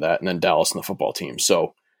to the end of that, and then Dallas and the football team.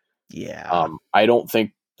 So, yeah,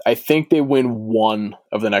 I think they win 1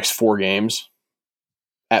 of the next 4 games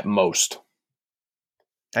at most.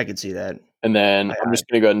 I could see that. And then I'm just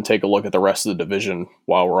going to go ahead and take a look at the rest of the division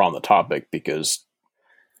while we're on the topic because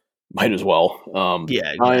might as well.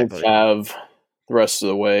 Yeah, Giants exactly. have the rest of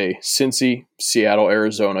the way Cincy, Seattle,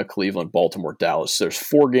 Arizona, Cleveland, Baltimore, Dallas. There's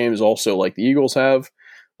 4 games also like the Eagles have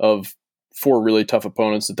of 4 really tough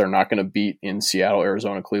opponents that they're not going to beat in Seattle,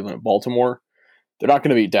 Arizona, Cleveland, and Baltimore. They're not going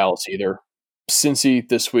to beat Dallas either. Cincy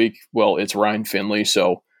this week, well, it's Ryan Finley,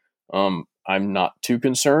 so I'm not too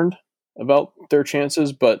concerned about their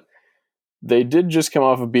chances, but they did just come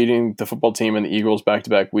off of beating the football team and the Eagles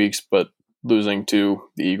back-to-back weeks, but losing to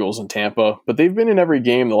the Eagles in Tampa. But they've been in every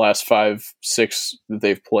game the last 5, 6 that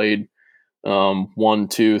they've played. 1,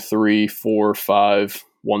 2, 3, 4, 5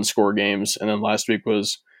 one-score games, and then last week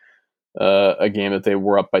was a game that they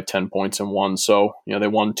were up by 10 points and won. So, they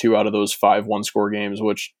won 2 out of those 5 one-score games,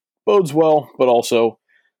 which bodes well, but also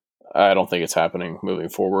I don't think it's happening moving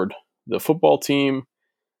forward. The football team,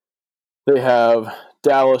 they have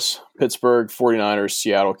Dallas, Pittsburgh, 49ers,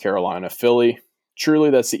 Seattle, Carolina, Philly.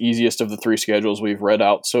 Truly, that's the easiest of the 3 schedules we've read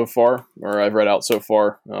out so far, or I've read out so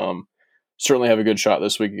far. Certainly have a good shot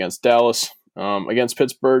this week against Dallas. Against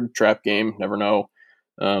Pittsburgh, trap game, never know.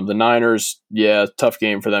 The Niners, tough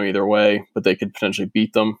game for them either way, but they could potentially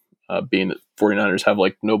beat them, being that 49ers have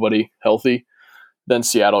nobody healthy. Then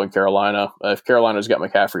Seattle and Carolina. If Carolina's got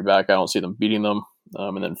McCaffrey back, I don't see them beating them.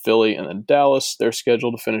 And then Philly and then Dallas, they're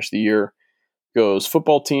scheduled to finish the year. Goes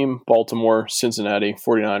football team, Baltimore, Cincinnati,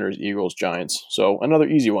 49ers, Eagles, Giants. So another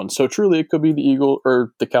easy one. So truly it could be the Eagles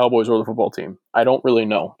or the Cowboys or the football team. I don't really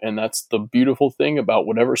know. And that's the beautiful thing about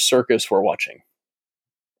whatever circus we're watching.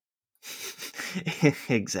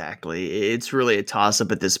 Exactly. It's really a toss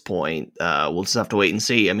up at this point. We'll just have to wait and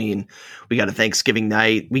see. I mean, we got a Thanksgiving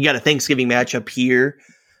matchup here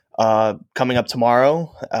coming up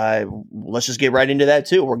tomorrow. Let's just get right into that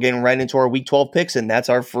too. We're getting right into our Week 12 picks, and that's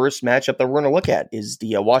our first matchup that we're going to look at is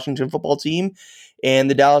the Washington football team and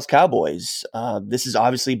the Dallas Cowboys. This is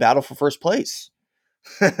obviously battle for first place.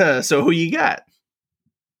 So who you got?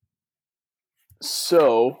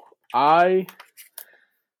 So I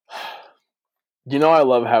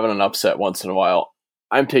love having an upset once in a while.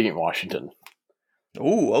 I'm taking Washington.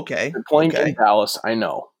 Ooh, okay. They're playing Okay. in Dallas, I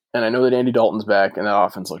know. And I know that Andy Dalton's back and that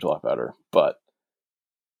offense looked a lot better. But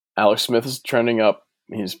Alex Smith is trending up.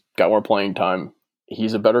 He's got more playing time.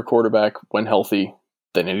 He's a better quarterback when healthy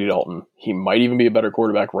than Andy Dalton. He might even be a better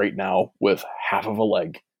quarterback right now with half of a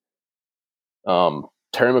leg.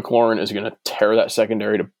 Terry McLaurin is going to tear that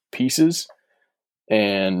secondary to pieces.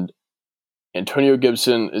 And Antonio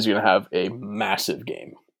Gibson is going to have a massive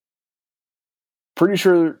game. Pretty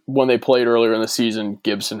sure when they played earlier in the season,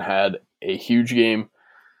 Gibson had a huge game.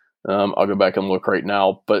 I'll go back and look right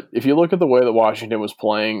now. But if you look at the way that Washington was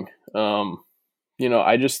playing,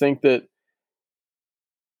 I just think that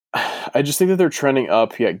they're trending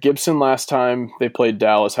up. Yeah, Gibson last time they played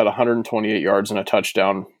Dallas had 128 yards and a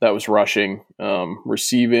touchdown. That was rushing.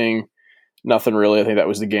 Receiving, nothing really. I think that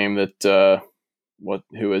was the game that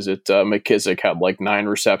who is it? McKissick had like 9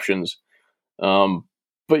 receptions.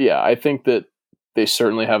 But yeah, I think that they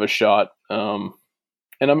certainly have a shot.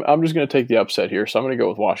 And I'm just going to take the upset here, so I'm going to go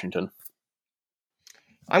with Washington.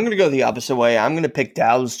 I'm going to go the opposite way. I'm going to pick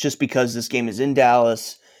Dallas just because this game is in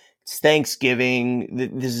Dallas. It's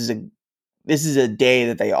Thanksgiving. This is a day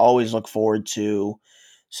that they always look forward to.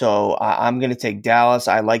 So I'm going to take Dallas.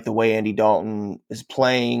 I like the way Andy Dalton is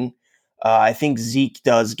playing. I think Zeke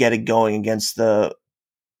does get it going against the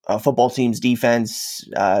football team's defense.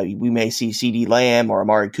 We may see CD Lamb or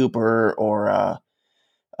Amari Cooper or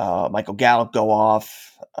Michael Gallup go off.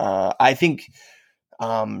 I think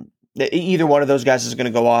either one of those guys is going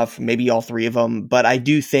to go off, maybe all three of them. But I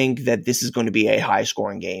do think that this is going to be a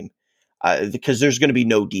high-scoring game because there's going to be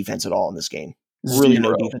no defense at all in this game. Really,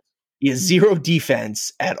 no defense. Yeah, zero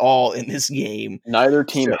defense at all in this game. Neither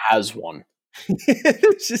team has one.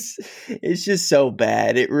 It's just so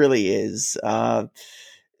bad. It really is.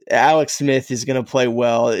 Alex Smith is going to play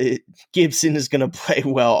well. Gibson is going to play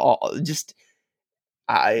well.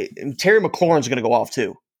 Terry McLaurin's going to go off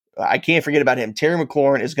too. I can't forget about him. Terry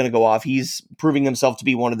McLaurin is going to go off. He's proving himself to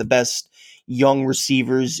be one of the best young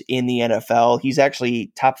receivers in the NFL. He's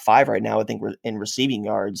actually top 5 right now, I think, in receiving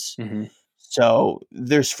yards. Mm-hmm. So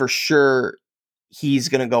there's for sure he's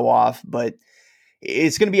going to go off, but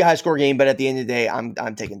it's going to be a high score game. But at the end of the day, I'm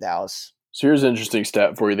taking Dallas. So here's an interesting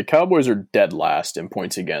stat for you. The Cowboys are dead last in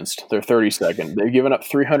points against. They're 32nd. They've given up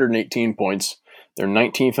 318 points. They're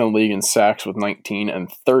 19th in the league in sacks with 19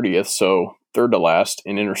 and 30th, so third to last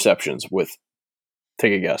in interceptions with,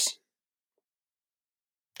 take a guess.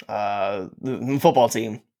 The football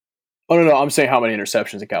team. Oh, no, I'm saying how many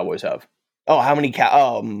interceptions the Cowboys have. Oh, how many?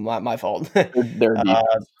 My fault. Their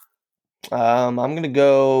defense. I'm going to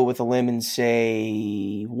go with a limb and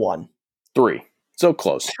say 1. 3. So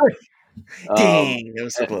close. Dang, that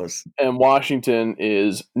was so close. And Washington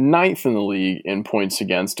is 9th in the league in points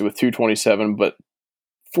against with 227, but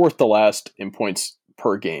 4th to last in points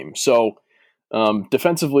per game. So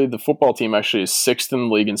defensively, the football team actually is 6th in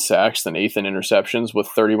the league in sacks, then 8th in interceptions with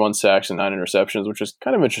 31 sacks and 9 interceptions, which is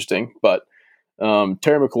kind of interesting. But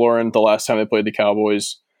Terry McLaurin, the last time they played the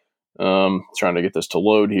Cowboys, trying to get this to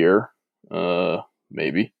load here,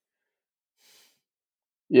 maybe.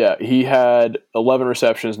 Yeah, he had 11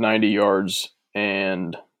 receptions, 90 yards,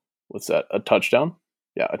 and what's that? A touchdown?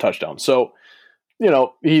 Yeah, a touchdown. So,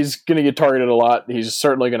 he's going to get targeted a lot. He's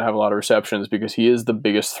certainly going to have a lot of receptions because he is the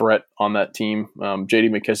biggest threat on that team. J.D.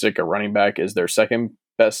 McKissick, a running back, is their second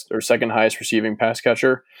highest receiving pass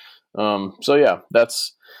catcher. So, yeah,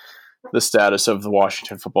 that's the status of the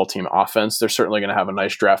Washington football team offense. They're certainly going to have a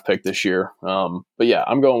nice draft pick this year. But, yeah,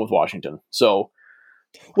 I'm going with Washington. So,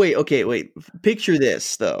 Wait. Picture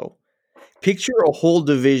this, though. Picture a whole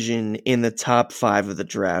division in the top 5 of the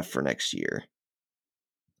draft for next year.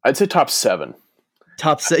 I'd say top 7.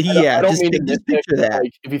 Top 7, yeah. I don't just mean to picture that.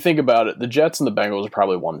 Like, if you think about it, the Jets and the Bengals are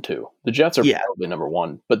probably 1-2. The Jets are probably number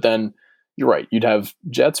 1. But then, you're right. You'd have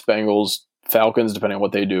Jets, Bengals, Falcons, depending on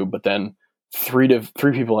what they do. But then three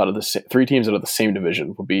teams out of the same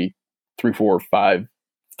division would be 3, 4, 5,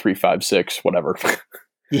 3, 5, 6, whatever.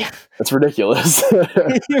 Yeah, that's ridiculous.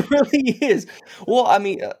 It really is. Well, I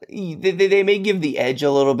mean, they may give the edge a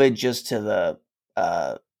little bit just to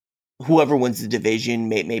the whoever wins the division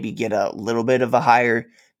maybe get a little bit of a higher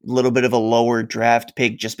little bit of a lower draft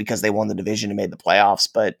pick just because they won the division and made the playoffs,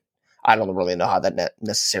 but I don't really know how that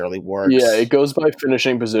necessarily Yeah, it works. goes by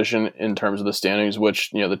finishing position in terms of the standings, which,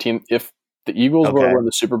 the team, if the Eagles were to Okay. win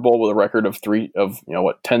the Super Bowl with a record of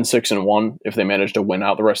 10-6-1, if they managed to win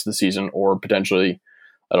out the rest of the season, or potentially,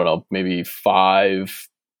 I don't know, maybe I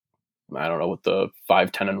don't know, with the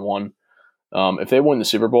 5-10-1, if they win the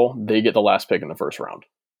Super Bowl, they get the last pick in the first round.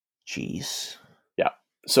 Jeez. Yeah.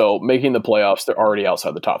 So making the playoffs, they're already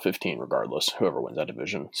outside the top 15 regardless, whoever wins that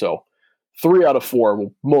division. So 3 out of 4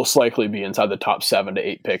 will most likely be inside the top 7 to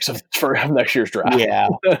 8 picks for next year's draft. Yeah.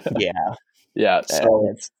 Yeah. Yeah, so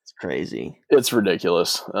That's crazy. it's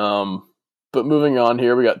ridiculous. But moving on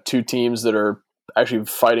here, we got two teams that are actually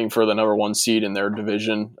fighting for the number 1 seed in their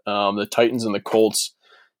division, the Titans and the Colts.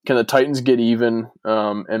 Can the Titans get even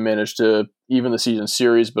and manage to even the season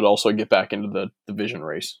series, but also get back into the division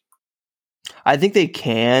race? I think they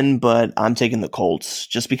can, but I'm taking the Colts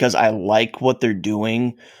just because I like what they're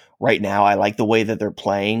doing right now. I like the way that they're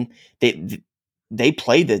playing. They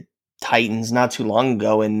played the Titans not too long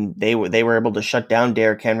ago, and they were able to shut down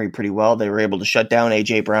Derrick Henry pretty well. They were able to shut down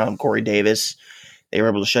AJ Brown, Corey Davis. They were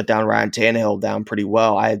able to shut down Ryan Tannehill down pretty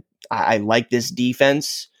well. I like this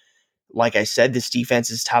defense. Like I said, this defense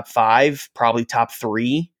is top 5, probably top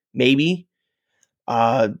 3, maybe.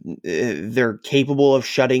 They're capable of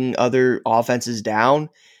shutting other offenses down.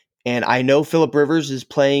 And I know Phillip Rivers is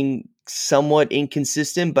playing somewhat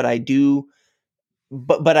inconsistent, but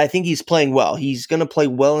but I think he's playing well. He's going to play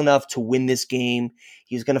well enough to win this game.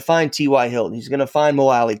 He's going to find T.Y. Hilton. He's going to find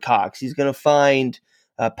Mo Alley Cox. He's going to find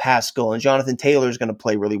Pascal, and Jonathan Taylor is going to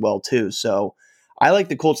play really well too. So I like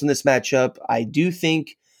the Colts in this matchup. I do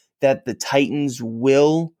think that the Titans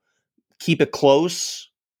will keep it close.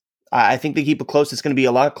 I think they keep it close. It's going to be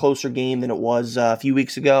a lot closer game than it was a few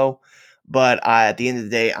weeks ago. But at the end of the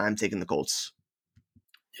day, I'm taking the Colts.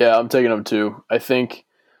 Yeah, I'm taking them too. I think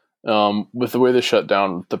with the way they shut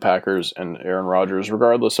down the Packers and Aaron Rodgers,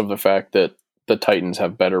 regardless of the fact that the Titans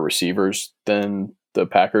have better receivers than the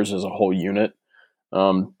Packers as a whole unit,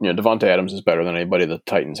 Devontae Adams is better than anybody the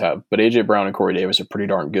Titans have. But A.J. Brown and Corey Davis are pretty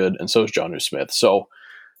darn good, and so is Jonnu Smith. So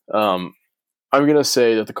I'm going to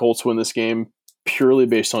say that the Colts win this game purely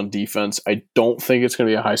based on defense. I don't think it's going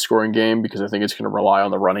to be a high-scoring game because I think it's going to rely on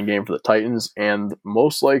the running game for the Titans and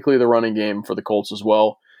most likely the running game for the Colts as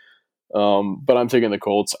well. But I'm taking the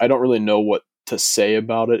Colts. I don't really know what to say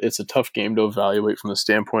about it. It's a tough game to evaluate from the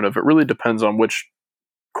standpoint of it really depends on which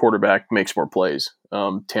quarterback makes more plays,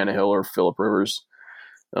 Tannehill or Phillip Rivers.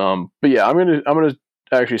 But yeah, I'm gonna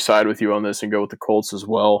actually side with you on this and go with the Colts as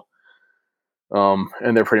well.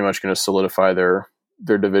 And they're pretty much going to solidify their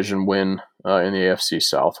division win in the AFC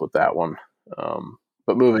South with that one.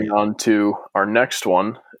 But moving on to our next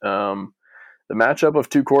one, the matchup of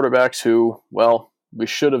two quarterbacks who, well, we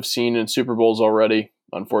should have seen in Super Bowls already.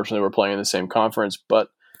 Unfortunately, we're playing in the same conference, but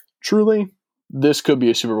truly, this could be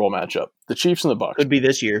a Super Bowl matchup. The Chiefs and the Bucs. Could be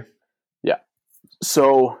this year. Yeah.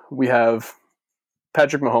 So we have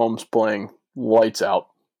Patrick Mahomes playing lights out.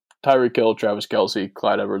 Tyreek Hill, Travis Kelce,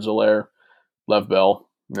 Clyde Edwards-Helaire, Lev Bell,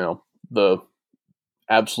 the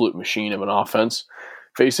absolute machine of an offense,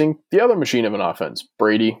 facing the other machine of an offense,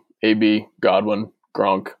 Brady, AB, Godwin,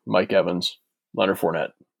 Gronk, Mike Evans, Leonard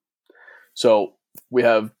Fournette. So we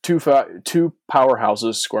have two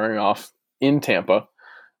powerhouses squaring off in Tampa.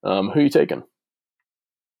 Who are you taking?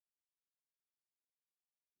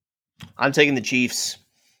 I'm taking the Chiefs.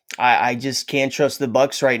 I just can't trust the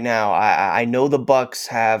Bucs right now. I know the Bucs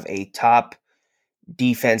have a top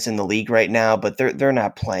defense in the league right now, but they're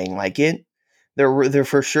not playing like it. They're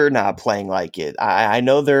for sure not playing like it. I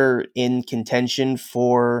know they're in contention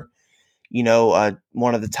for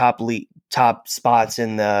one of the top spots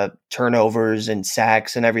in the turnovers and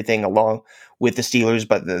sacks and everything along with the Steelers,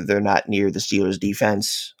 but they're not near the Steelers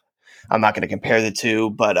defense. I'm not going to compare the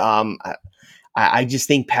two, but I just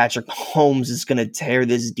think Patrick Mahomes is going to tear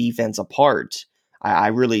this defense apart. I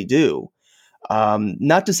really do.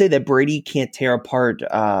 Not to say that Brady can't tear apart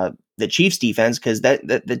the Chiefs defense, because that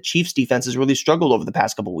the Chiefs defense has really struggled over the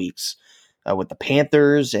past couple weeks with the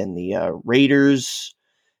Panthers and the Raiders,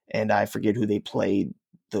 and I forget who they played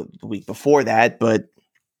the week before that, but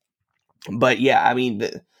yeah, I mean,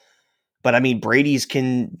 Brady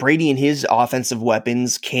and his offensive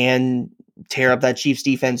weapons can tear up that Chiefs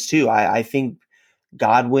defense too. I think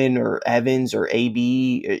Godwin or Evans or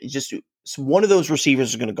AB, just one of those receivers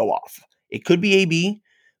is going to go off. It could be AB,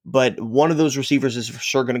 but one of those receivers is for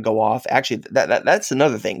sure going to go off. Actually, that's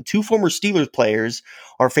another thing. Two former Steelers players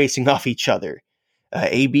are facing off each other,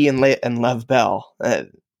 AB and Lev Bell.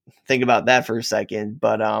 Think about that for a second.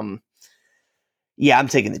 But Yeah, I'm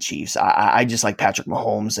taking the Chiefs. I just like Patrick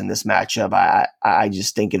Mahomes in this matchup. I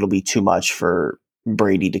just think it'll be too much for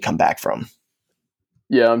Brady to come back from.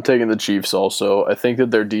 Yeah, I'm taking the Chiefs also. I think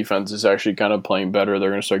that their defense is actually kind of playing better.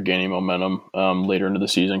 They're going to start gaining momentum later into the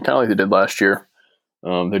season, kind of like they did last year.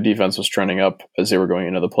 Their defense was trending up as they were going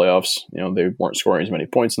into the playoffs. They weren't scoring as many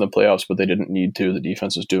points in the playoffs, but they didn't need to. The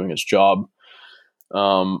defense was doing its job.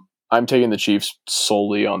 I'm taking the Chiefs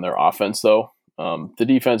solely on their offense, though. The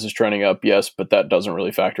defense is trending up, yes, but that doesn't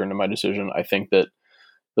really factor into my decision. I think that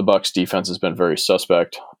the Bucs defense has been very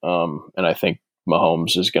suspect, and I think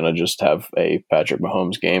Mahomes is going to just have a Patrick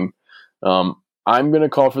Mahomes game. I'm going to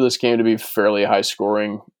call for this game to be fairly high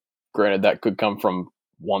scoring. Granted, that could come from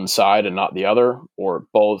one side and not the other, or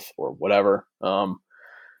both, or whatever.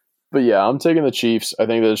 But yeah, I'm taking the Chiefs. I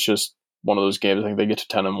think that it's just one of those games. I think they get to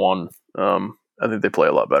 10-1. I think they play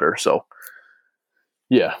a lot better. So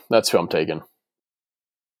yeah, that's who I'm taking.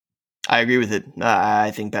 I agree with it. I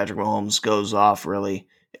think Patrick Mahomes goes off really.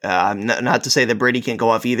 Not to say that Brady can't go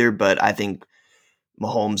off either, but I think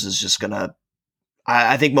Mahomes is just gonna.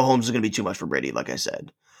 I think Mahomes is gonna be too much for Brady. Like I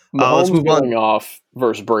said, let's Mahomes move going on. off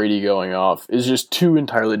versus Brady going off is just two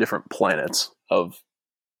entirely different planets of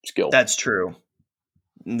skill. That's true.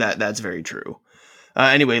 That's very true.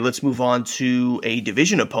 Anyway, let's move on to a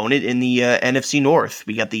division opponent in the NFC North.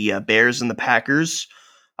 We got the Bears and the Packers.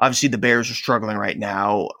 Obviously, the Bears are struggling right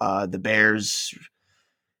now. The Bears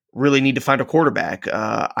really need to find a quarterback.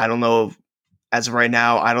 I don't know if, as of right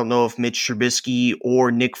now, I don't know if Mitch Trubisky or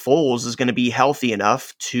Nick Foles is going to be healthy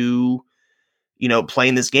enough to, play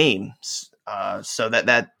in this game. So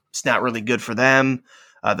that's not really good for them.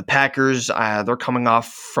 The Packers, they're coming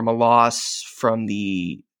off from a loss from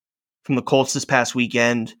the Colts this past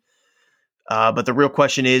weekend. But the real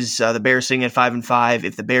question is, the Bears sitting at 5-5.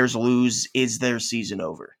 If the Bears lose, is their season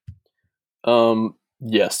over?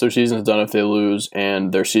 Yes, their season is done if they lose,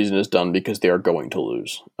 and their season is done because they are going to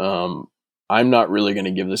lose. I'm not really going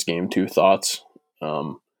to give this game two thoughts.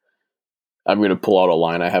 I'm going to pull out a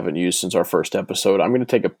line I haven't used since our first episode. I'm going to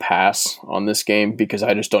take a pass on this game because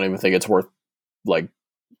I just don't even think it's worth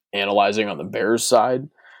analyzing on the Bears side.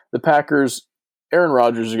 The Packers, Aaron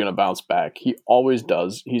Rodgers is going to bounce back. He always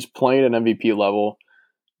does. He's playing at MVP level.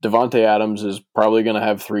 Devontae Adams is probably going to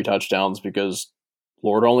have 3 touchdowns because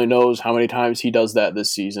Lord only knows how many times he does that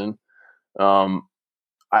this season.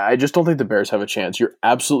 I just don't think the Bears have a chance. You're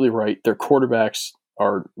absolutely right. Their quarterbacks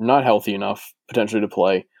are not healthy enough potentially to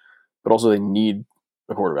play, but also they need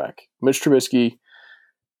a quarterback. Mitch Trubisky,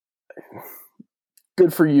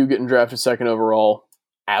 good for you getting drafted second overall.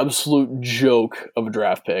 Absolute joke of a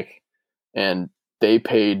draft pick. And they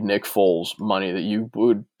paid Nick Foles money that you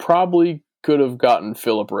would probably could have gotten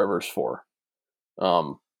Phillip Rivers for.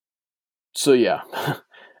 So yeah,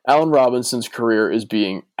 Allen Robinson's career is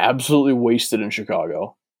being absolutely wasted in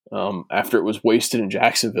Chicago after it was wasted in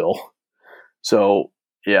Jacksonville. So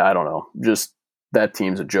yeah, I don't know. Just that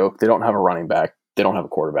team's a joke. They don't have a running back. They don't have a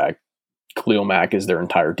quarterback. Khalil Mack is their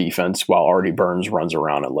entire defense, while Artie Burns runs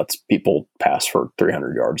around and lets people pass for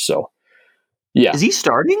 300 yards. So yeah, Is he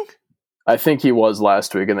starting? I think he was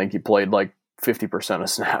last week. I think he played 50% of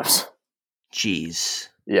snaps. Jeez.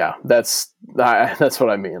 Yeah, that's what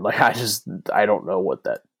I mean. I don't know what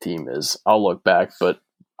that team is. I'll look back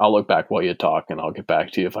while you talk, and I'll get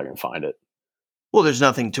back to you if I can find it. Well, there's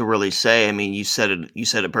nothing to really say. I mean, you said it. You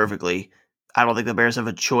said it perfectly. I don't think the Bears have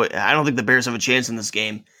a choice. I don't think the Bears have a chance in this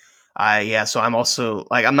game. So I'm also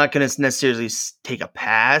I'm not going to necessarily take a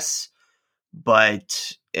pass,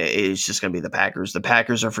 but it's just going to be the Packers. The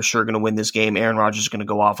Packers are for sure going to win this game. Aaron Rodgers is going to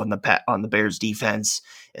go off on the Bears defense,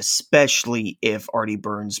 especially if Artie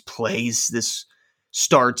Burns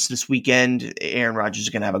starts this weekend. Aaron Rodgers is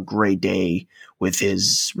going to have a great day with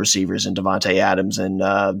his receivers and Devontae Adams and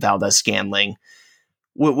Valdez-Scantling,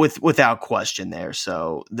 without question there.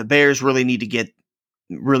 So the Bears really need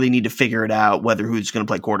to figure it out who's going to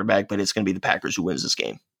play quarterback, but it's going to be the Packers who wins this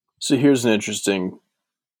game. So here's an interesting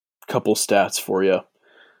couple stats for you.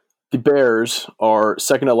 The Bears are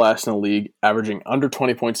second to last in the league, averaging under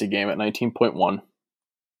 20 points a game at 19.1.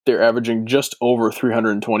 They're averaging just over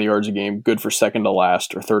 320 yards a game, good for third to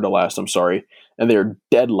last, and they are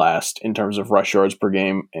dead last in terms of rush yards per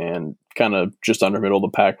game and kind of just under middle of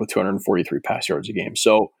the pack with 243 pass yards a game.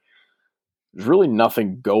 So there's really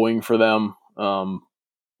nothing going for them.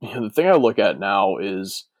 The thing I look at now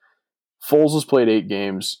is Foles has played 8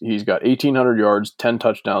 games. He's got 1,800 yards, 10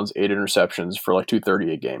 touchdowns, 8 interceptions for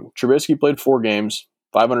 230 a game. Trubisky played 4 games,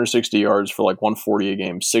 560 yards for 140 a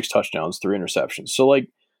game, 6 touchdowns, 3 interceptions. So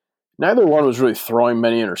neither one was really throwing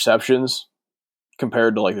many interceptions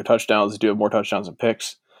compared to the touchdowns. They do have more touchdowns and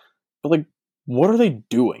picks. But what are they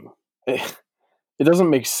doing? It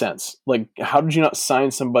doesn't make sense. Like, how did you not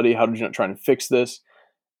sign somebody? How did you not try and fix this?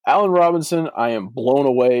 Allen Robinson, I am blown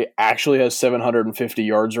away, actually has 750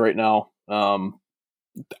 yards right now.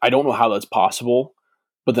 I don't know how that's possible,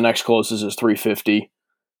 but the next closest is 350.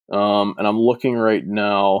 And I'm looking right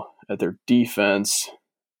now at their defense.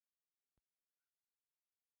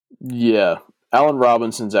 Yeah, Allen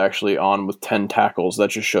Robinson's actually on with 10 tackles.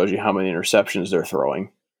 That just shows you how many interceptions they're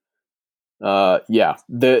throwing.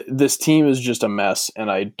 This team is just a mess, and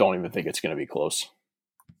I don't even think it's going to be close.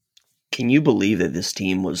 Can you believe that this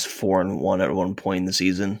team was 4-1 at one point in the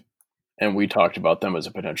season? And we talked about them as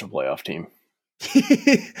a potential playoff team.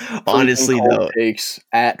 Honestly, though,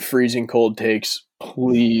 freezing cold takes,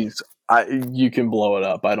 please. You can blow it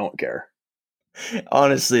up. I don't care.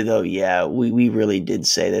 Honestly, though, yeah, we really did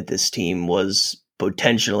say that this team was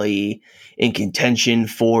potentially in contention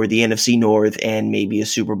for the NFC North and maybe a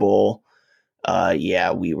Super Bowl.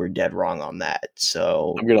 Yeah, we were dead wrong on that.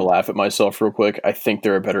 So I'm gonna laugh at myself real quick. I think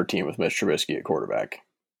they're a better team with Mitch Trubisky at quarterback.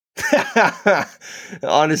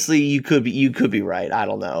 Honestly, you could be right. I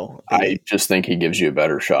don't know. I just think he gives you a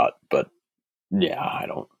better shot. But yeah, I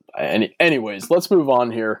don't. Anyways, let's move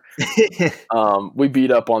on here. We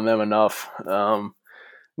beat up on them enough.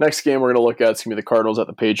 Next game we're going to look at is going to be the Cardinals at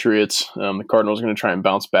the Patriots. The Cardinals are going to try and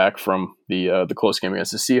bounce back from the close game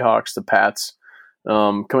against the Seahawks. The Pats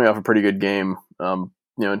coming off a pretty good game,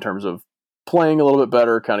 in terms of playing a little bit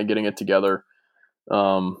better, kind of getting it together.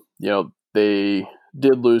 They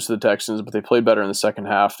did lose to the Texans, but they played better in the second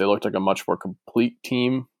half. They looked like a much more complete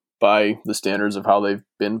team by the standards of how they've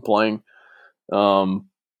been playing.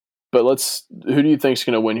 But who do you think is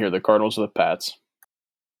going to win here, the Cardinals or the Pats?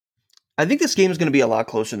 I think this game is going to be a lot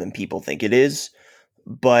closer than people think it is,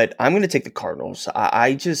 but I'm going to take the Cardinals.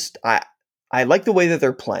 I like the way that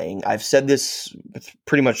they're playing. I've said this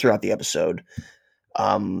pretty much throughout the episode,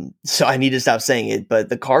 so I need to stop saying it, but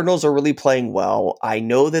the Cardinals are really playing well. I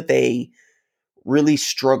know that they really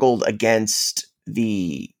struggled against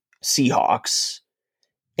the Seahawks,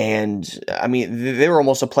 and I mean, they were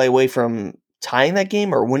almost a play away from tying that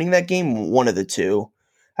game or winning that game, one of the two.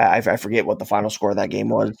 I forget what the final score of that game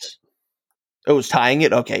was. It was tying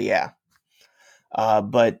it? Okay, yeah.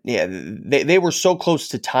 But yeah, they were so close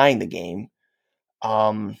to tying the game.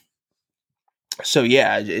 So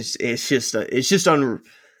yeah, it's just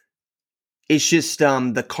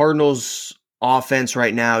the Cardinals offense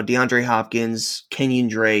right now, DeAndre Hopkins, Kenyon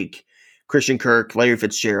Drake, Christian Kirk, Larry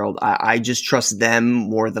Fitzgerald. I just trust them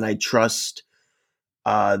more than I trust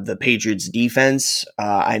the Patriots defense.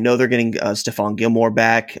 I know they're getting Stephon Gilmore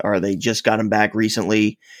back, or they just got him back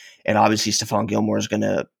recently. And obviously Stephon Gilmore is going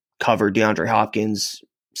to cover DeAndre Hopkins.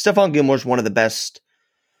 Stephon Gilmore is one of the best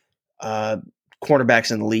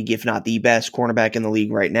cornerbacks in the league, if not the best cornerback in the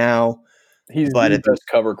league right now. He's the best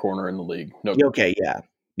cover corner in the league. No. Okay, yeah.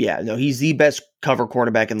 Yeah, no, he's the best cover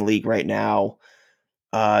cornerback in the league right now.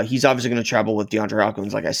 He's obviously going to travel with DeAndre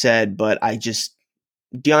Hopkins, like I said, but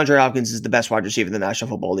DeAndre Hopkins is the best wide receiver in the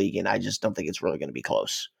National Football League, and I just don't think it's really going to be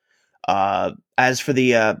close. As for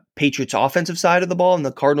the Patriots offensive side of the ball and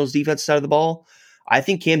the Cardinals defensive side of the ball, I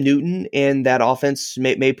think Cam Newton and that offense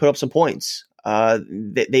may put up some points.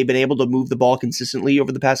 They've been able to move the ball consistently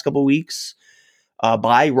over the past couple of weeks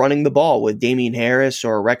by running the ball with Damian Harris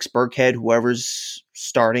or Rex Burkhead, whoever's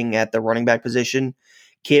starting at the running back position.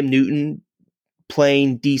 Cam Newton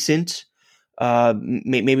playing decent.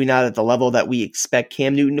 Maybe not at the level that we expect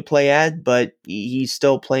Cam Newton to play at, but he's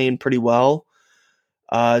still playing pretty well.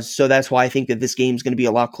 So that's why I think that this game is going to be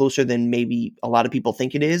a lot closer than maybe a lot of people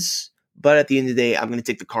think it is. But at the end of the day, I'm going to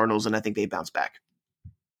take the Cardinals, and I think they bounce back.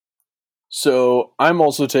 So I'm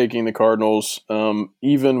also taking the Cardinals,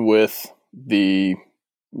 even with the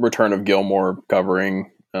return of Gilmore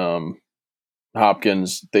covering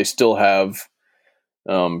Hopkins. They still have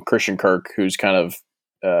Christian Kirk, who's kind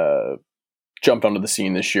of jumped onto the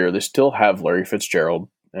scene this year. They still have Larry Fitzgerald,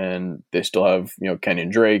 and they still have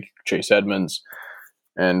Kenyon Drake, Chase Edmonds.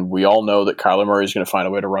 And we all know that Kyler Murray is going to find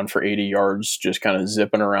a way to run for 80 yards, just kind of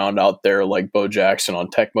zipping around out there like Bo Jackson on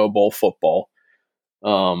Tecmo Bowl football.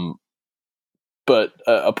 But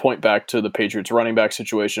a point back to the Patriots running back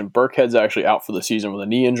situation, Burkhead's actually out for the season with a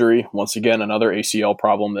knee injury. Once again, another ACL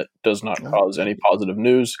problem that does not cause any positive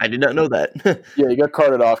news. I did not know that. Yeah, he got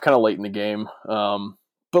carted off kind of late in the game.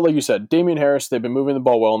 But like you said, Damian Harris, they've been moving the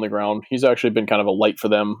ball well on the ground. He's actually been kind of a light for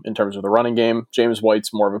them in terms of the running game. James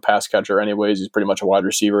White's more of a pass catcher anyways. He's pretty much a wide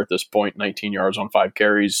receiver at this point, 19 yards on 5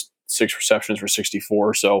 carries, 6 receptions for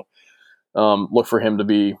 64. So look for him to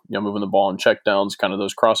be moving the ball in checkdowns, kind of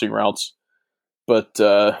those crossing routes. but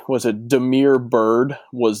was it Demir Bird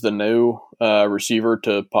was the new receiver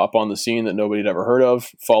to pop on the scene that nobody had ever heard of,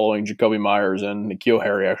 following Jacoby Myers, and N'Keal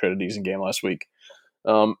Harry actually had a decent game last week.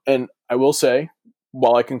 And I will say,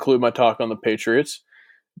 while I conclude my talk on the Patriots,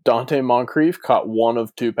 Dante Moncrief caught one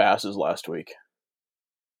of two passes last week.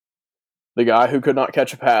 The guy who could not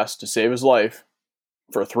catch a pass to save his life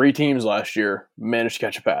for 3 teams last year managed to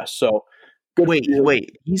catch a pass. So good.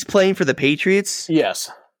 Wait, he's playing for the Patriots?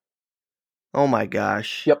 Yes. Oh my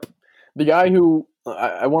gosh. Yep. The guy who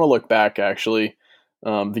I want to look back actually.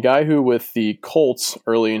 The guy who with the Colts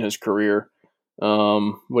early in his career,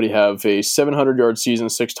 what do you have? A 700-yard season,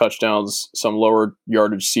 6 touchdowns, some lower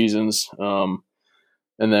yardage seasons, and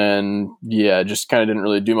then just kind of didn't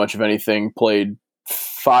really do much of anything. Played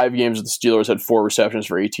 5 games with the Steelers, had 4 receptions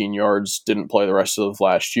for 18 yards. Didn't play the rest of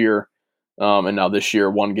last year, and now this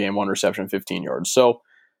year, 1 game, 1 reception, 15 yards. So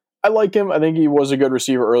I like him. I think he was a good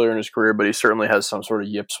receiver earlier in his career, but he certainly has some sort of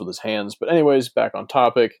yips with his hands. But anyways, back on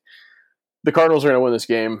topic. The Cardinals are going to win this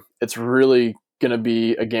game. It's really going to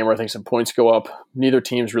be a game where I think some points go up. Neither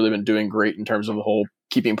team's really been doing great in terms of the whole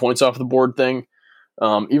keeping points off the board thing.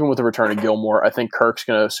 Even with the return of Gilmore, I think Kirk's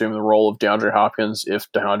going to assume the role of DeAndre Hopkins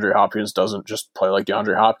if DeAndre Hopkins doesn't just play like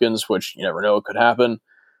DeAndre Hopkins, which you never know, it could happen.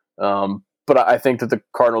 But I think that the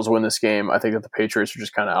Cardinals win this game. I think that the Patriots are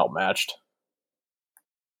just kind of outmatched.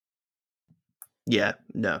 Yeah,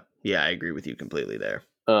 I agree with you completely there.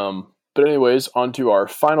 But anyways, on to our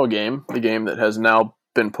final game, the game that has now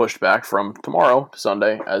been pushed back from tomorrow to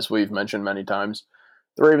Sunday, as we've mentioned many times,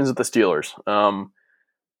 the Ravens at the Steelers.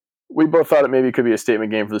 We both thought it maybe could be a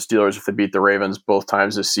statement game for the Steelers if they beat the Ravens both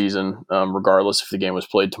times this season, regardless if the game was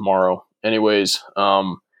played tomorrow. Anyways,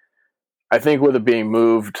 I think with it being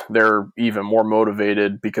moved, they're even more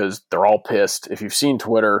motivated because they're all pissed. If you've seen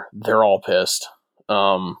Twitter, they're all pissed.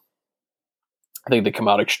 I think they come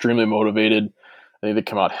out extremely motivated. I think they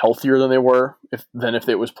come out healthier than they were if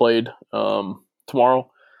it was played tomorrow.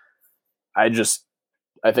 I think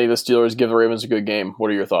the Steelers give the Ravens a good game. What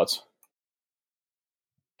are your thoughts?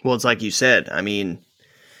 Well, it's like you said. I mean,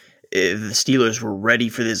 the Steelers were ready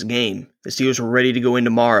for this game. The Steelers were ready to go in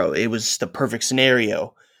tomorrow. It was the perfect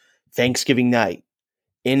scenario. Thanksgiving night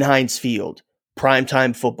in Heinz Field,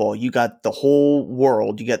 primetime football. You got the whole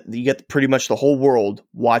world. You get pretty much the whole world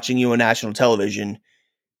watching you on national television,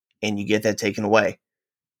 and you get that taken away.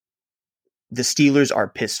 The Steelers are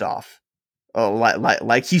pissed off. Oh,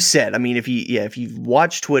 like you said. I mean, if you've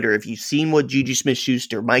watched Twitter, if you've seen what Juju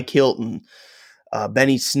Smith-Schuster, Mike Hilton,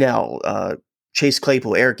 Benny Snell, Chase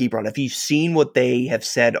Claypool, Eric Ebron, if you've seen what they have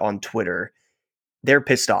said on Twitter, they're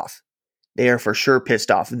pissed off. They are for sure pissed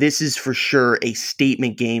off. This is for sure a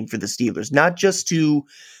statement game for the Steelers, not just to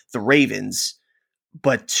the Ravens,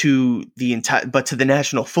 but to the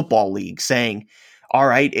National Football League, saying, all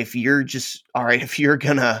right, if you're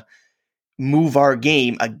gonna move our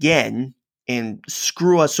game again and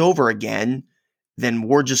screw us over again, then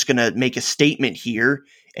we're just gonna make a statement here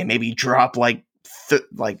and maybe drop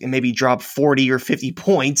maybe drop 40 or 50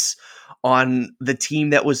 points on the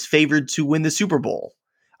team that was favored to win the Super Bowl.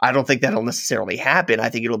 I don't think that'll necessarily happen. I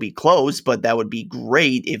think it'll be close, but that would be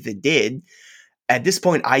great if it did. At this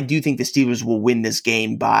point, I do think the Steelers will win this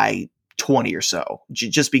game by 20 or so,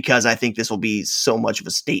 just because I think this will be so much of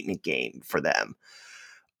a statement game for them.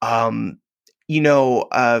 Based on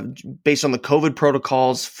the COVID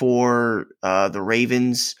protocols for the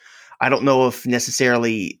Ravens, I don't know if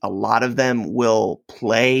necessarily a lot of them will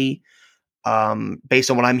play. Based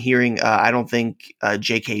on what I'm hearing, I don't think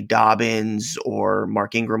J.K. Dobbins or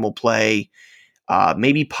Mark Ingram will play.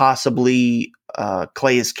 Maybe possibly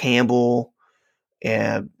Calais Campbell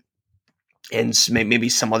and maybe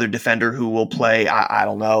some other defender who will play. I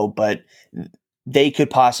don't know, but they could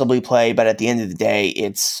possibly play. But at the end of the day,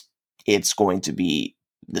 it's going to be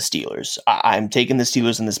the Steelers. I'm taking the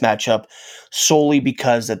Steelers in this matchup solely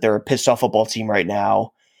because that they're a pissed off football team right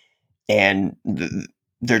now, and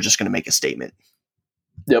they're just going to make a statement.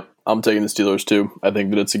 Yep, I'm taking the Steelers too. I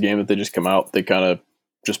think that it's a game that they just come out. They kind of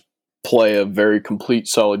just play a very complete,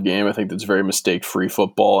 solid game. I think that's very mistake-free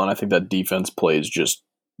football, and I think that defense plays just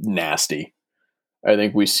nasty. I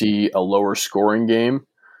think we see a lower scoring game.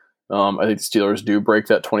 I think the Steelers do break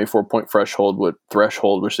that 24-point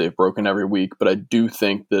threshold, which they've broken every week, but I do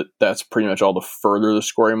think that that's pretty much all the further the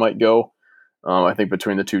scoring might go. I think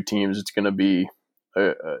between the two teams, it's going to be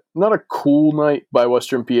not a cool night by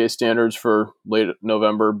Western PA standards for late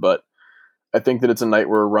November, but I think that it's a night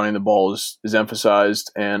where running the ball is emphasized,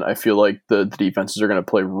 and I feel like the defenses are going to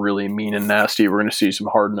play really mean and nasty. We're going to see some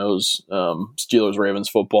hard-nosed Steelers-Ravens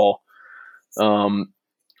football.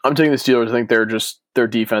 I'm taking the Steelers. I think their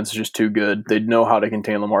defense is just too good. They know how to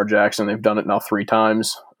contain Lamar Jackson. They've done it now 3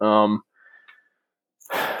 times. I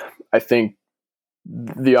think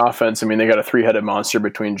the offense, I mean, they got a 3-headed monster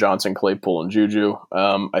between Johnson, Claypool, and Juju.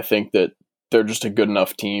 I think that they're just a good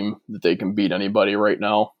enough team that they can beat anybody right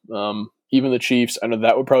now. Even the Chiefs, I know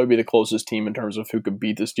that would probably be the closest team in terms of who could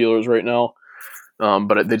beat the Steelers right now.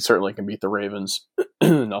 But they certainly can beat the Ravens.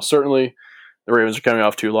 Now, certainly, the Ravens are coming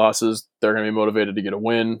off 2 losses. They're going to be motivated to get a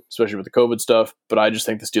win, especially with the COVID stuff. But I just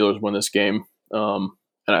think the Steelers win this game. And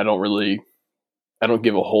I don't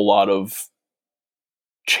give a whole lot of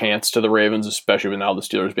chance to the Ravens, especially with now the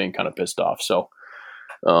Steelers being kind of pissed off. So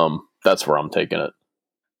that's where I'm taking it.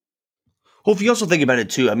 Well, if you also think about it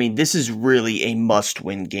too, I mean, this is really a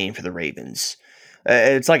must-win game for the Ravens.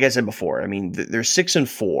 It's like I said before. I mean, they're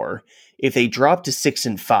 6-4. If they drop to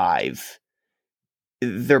 6-5,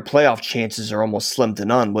 their playoff chances are almost slim to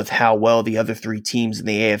none with how well the other 3 teams in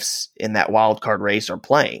the AFC in that wild card race are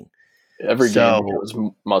playing. Every game was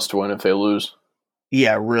must win if they lose.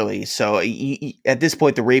 Yeah, really. So at this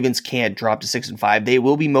point, the Ravens can't drop to 6-5. They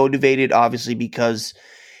will be motivated, obviously, because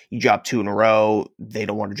you drop 2 in a row. They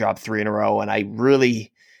don't want to drop 3 in a row, and I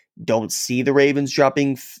really don't see the Ravens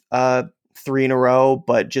dropping 3 in a row.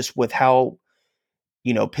 But just with how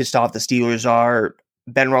pissed off the Steelers are,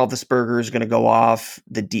 Ben Roethlisberger is going to go off.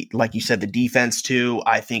 Like you said, the defense too,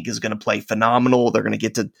 I think, is going to play phenomenal. They're going to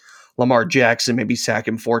get to Lamar Jackson, maybe sack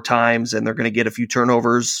him 4 times, and they're going to get a few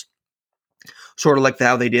turnovers, sort of like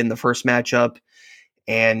how they did in the first matchup.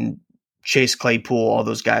 And Chase Claypool, all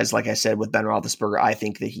those guys, like I said, with Ben Roethlisberger, I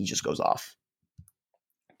think that he just goes off.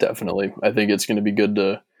 Definitely. I think it's going to be good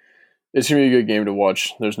it's going to be a good game to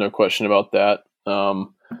watch. There's no question about that.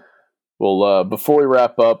 Well, before we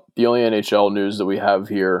wrap up, the only NHL news that we have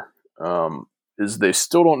here is they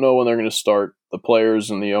still don't know when they're going to start. The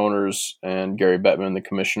players and the owners and Gary Bettman, the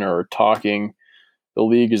commissioner, are talking. The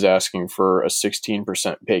league is asking for a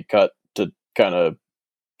 16% pay cut to kind of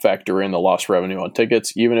factor in the lost revenue on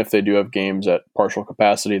tickets. Even if they do have games at partial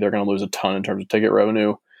capacity, they're going to lose a ton in terms of ticket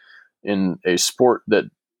revenue. In a sport that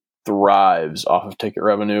thrives off of ticket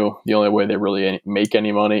revenue, the only way they really make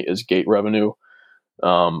any money is gate revenue.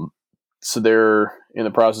 So they're in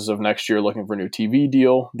the process of next year looking for a new TV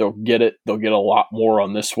deal. They'll get it. They'll get a lot more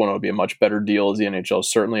on this one. It'll be a much better deal as the NHL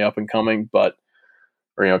is certainly up and coming, but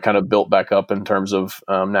kind of built back up in terms of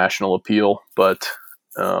national appeal. But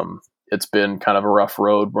it's been kind of a rough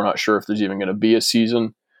road. We're not sure if there's even going to be a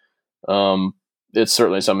season. It's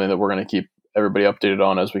certainly something that we're going to keep everybody updated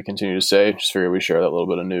on as we continue to say. Just figure we share that little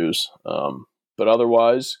bit of news. But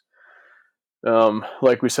otherwise,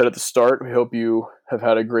 like we said at the start, we hope you have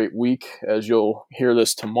had a great week. As you'll hear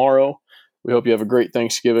this tomorrow, we hope you have a great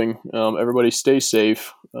Thanksgiving. Everybody stay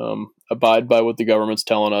safe. Abide by what the government's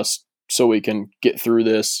telling us so we can get through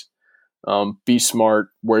this. Be smart,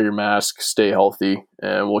 wear your mask, stay healthy,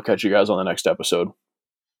 and we'll catch you guys on the next episode.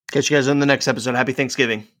 Catch you guys on the next episode. Happy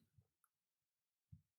Thanksgiving.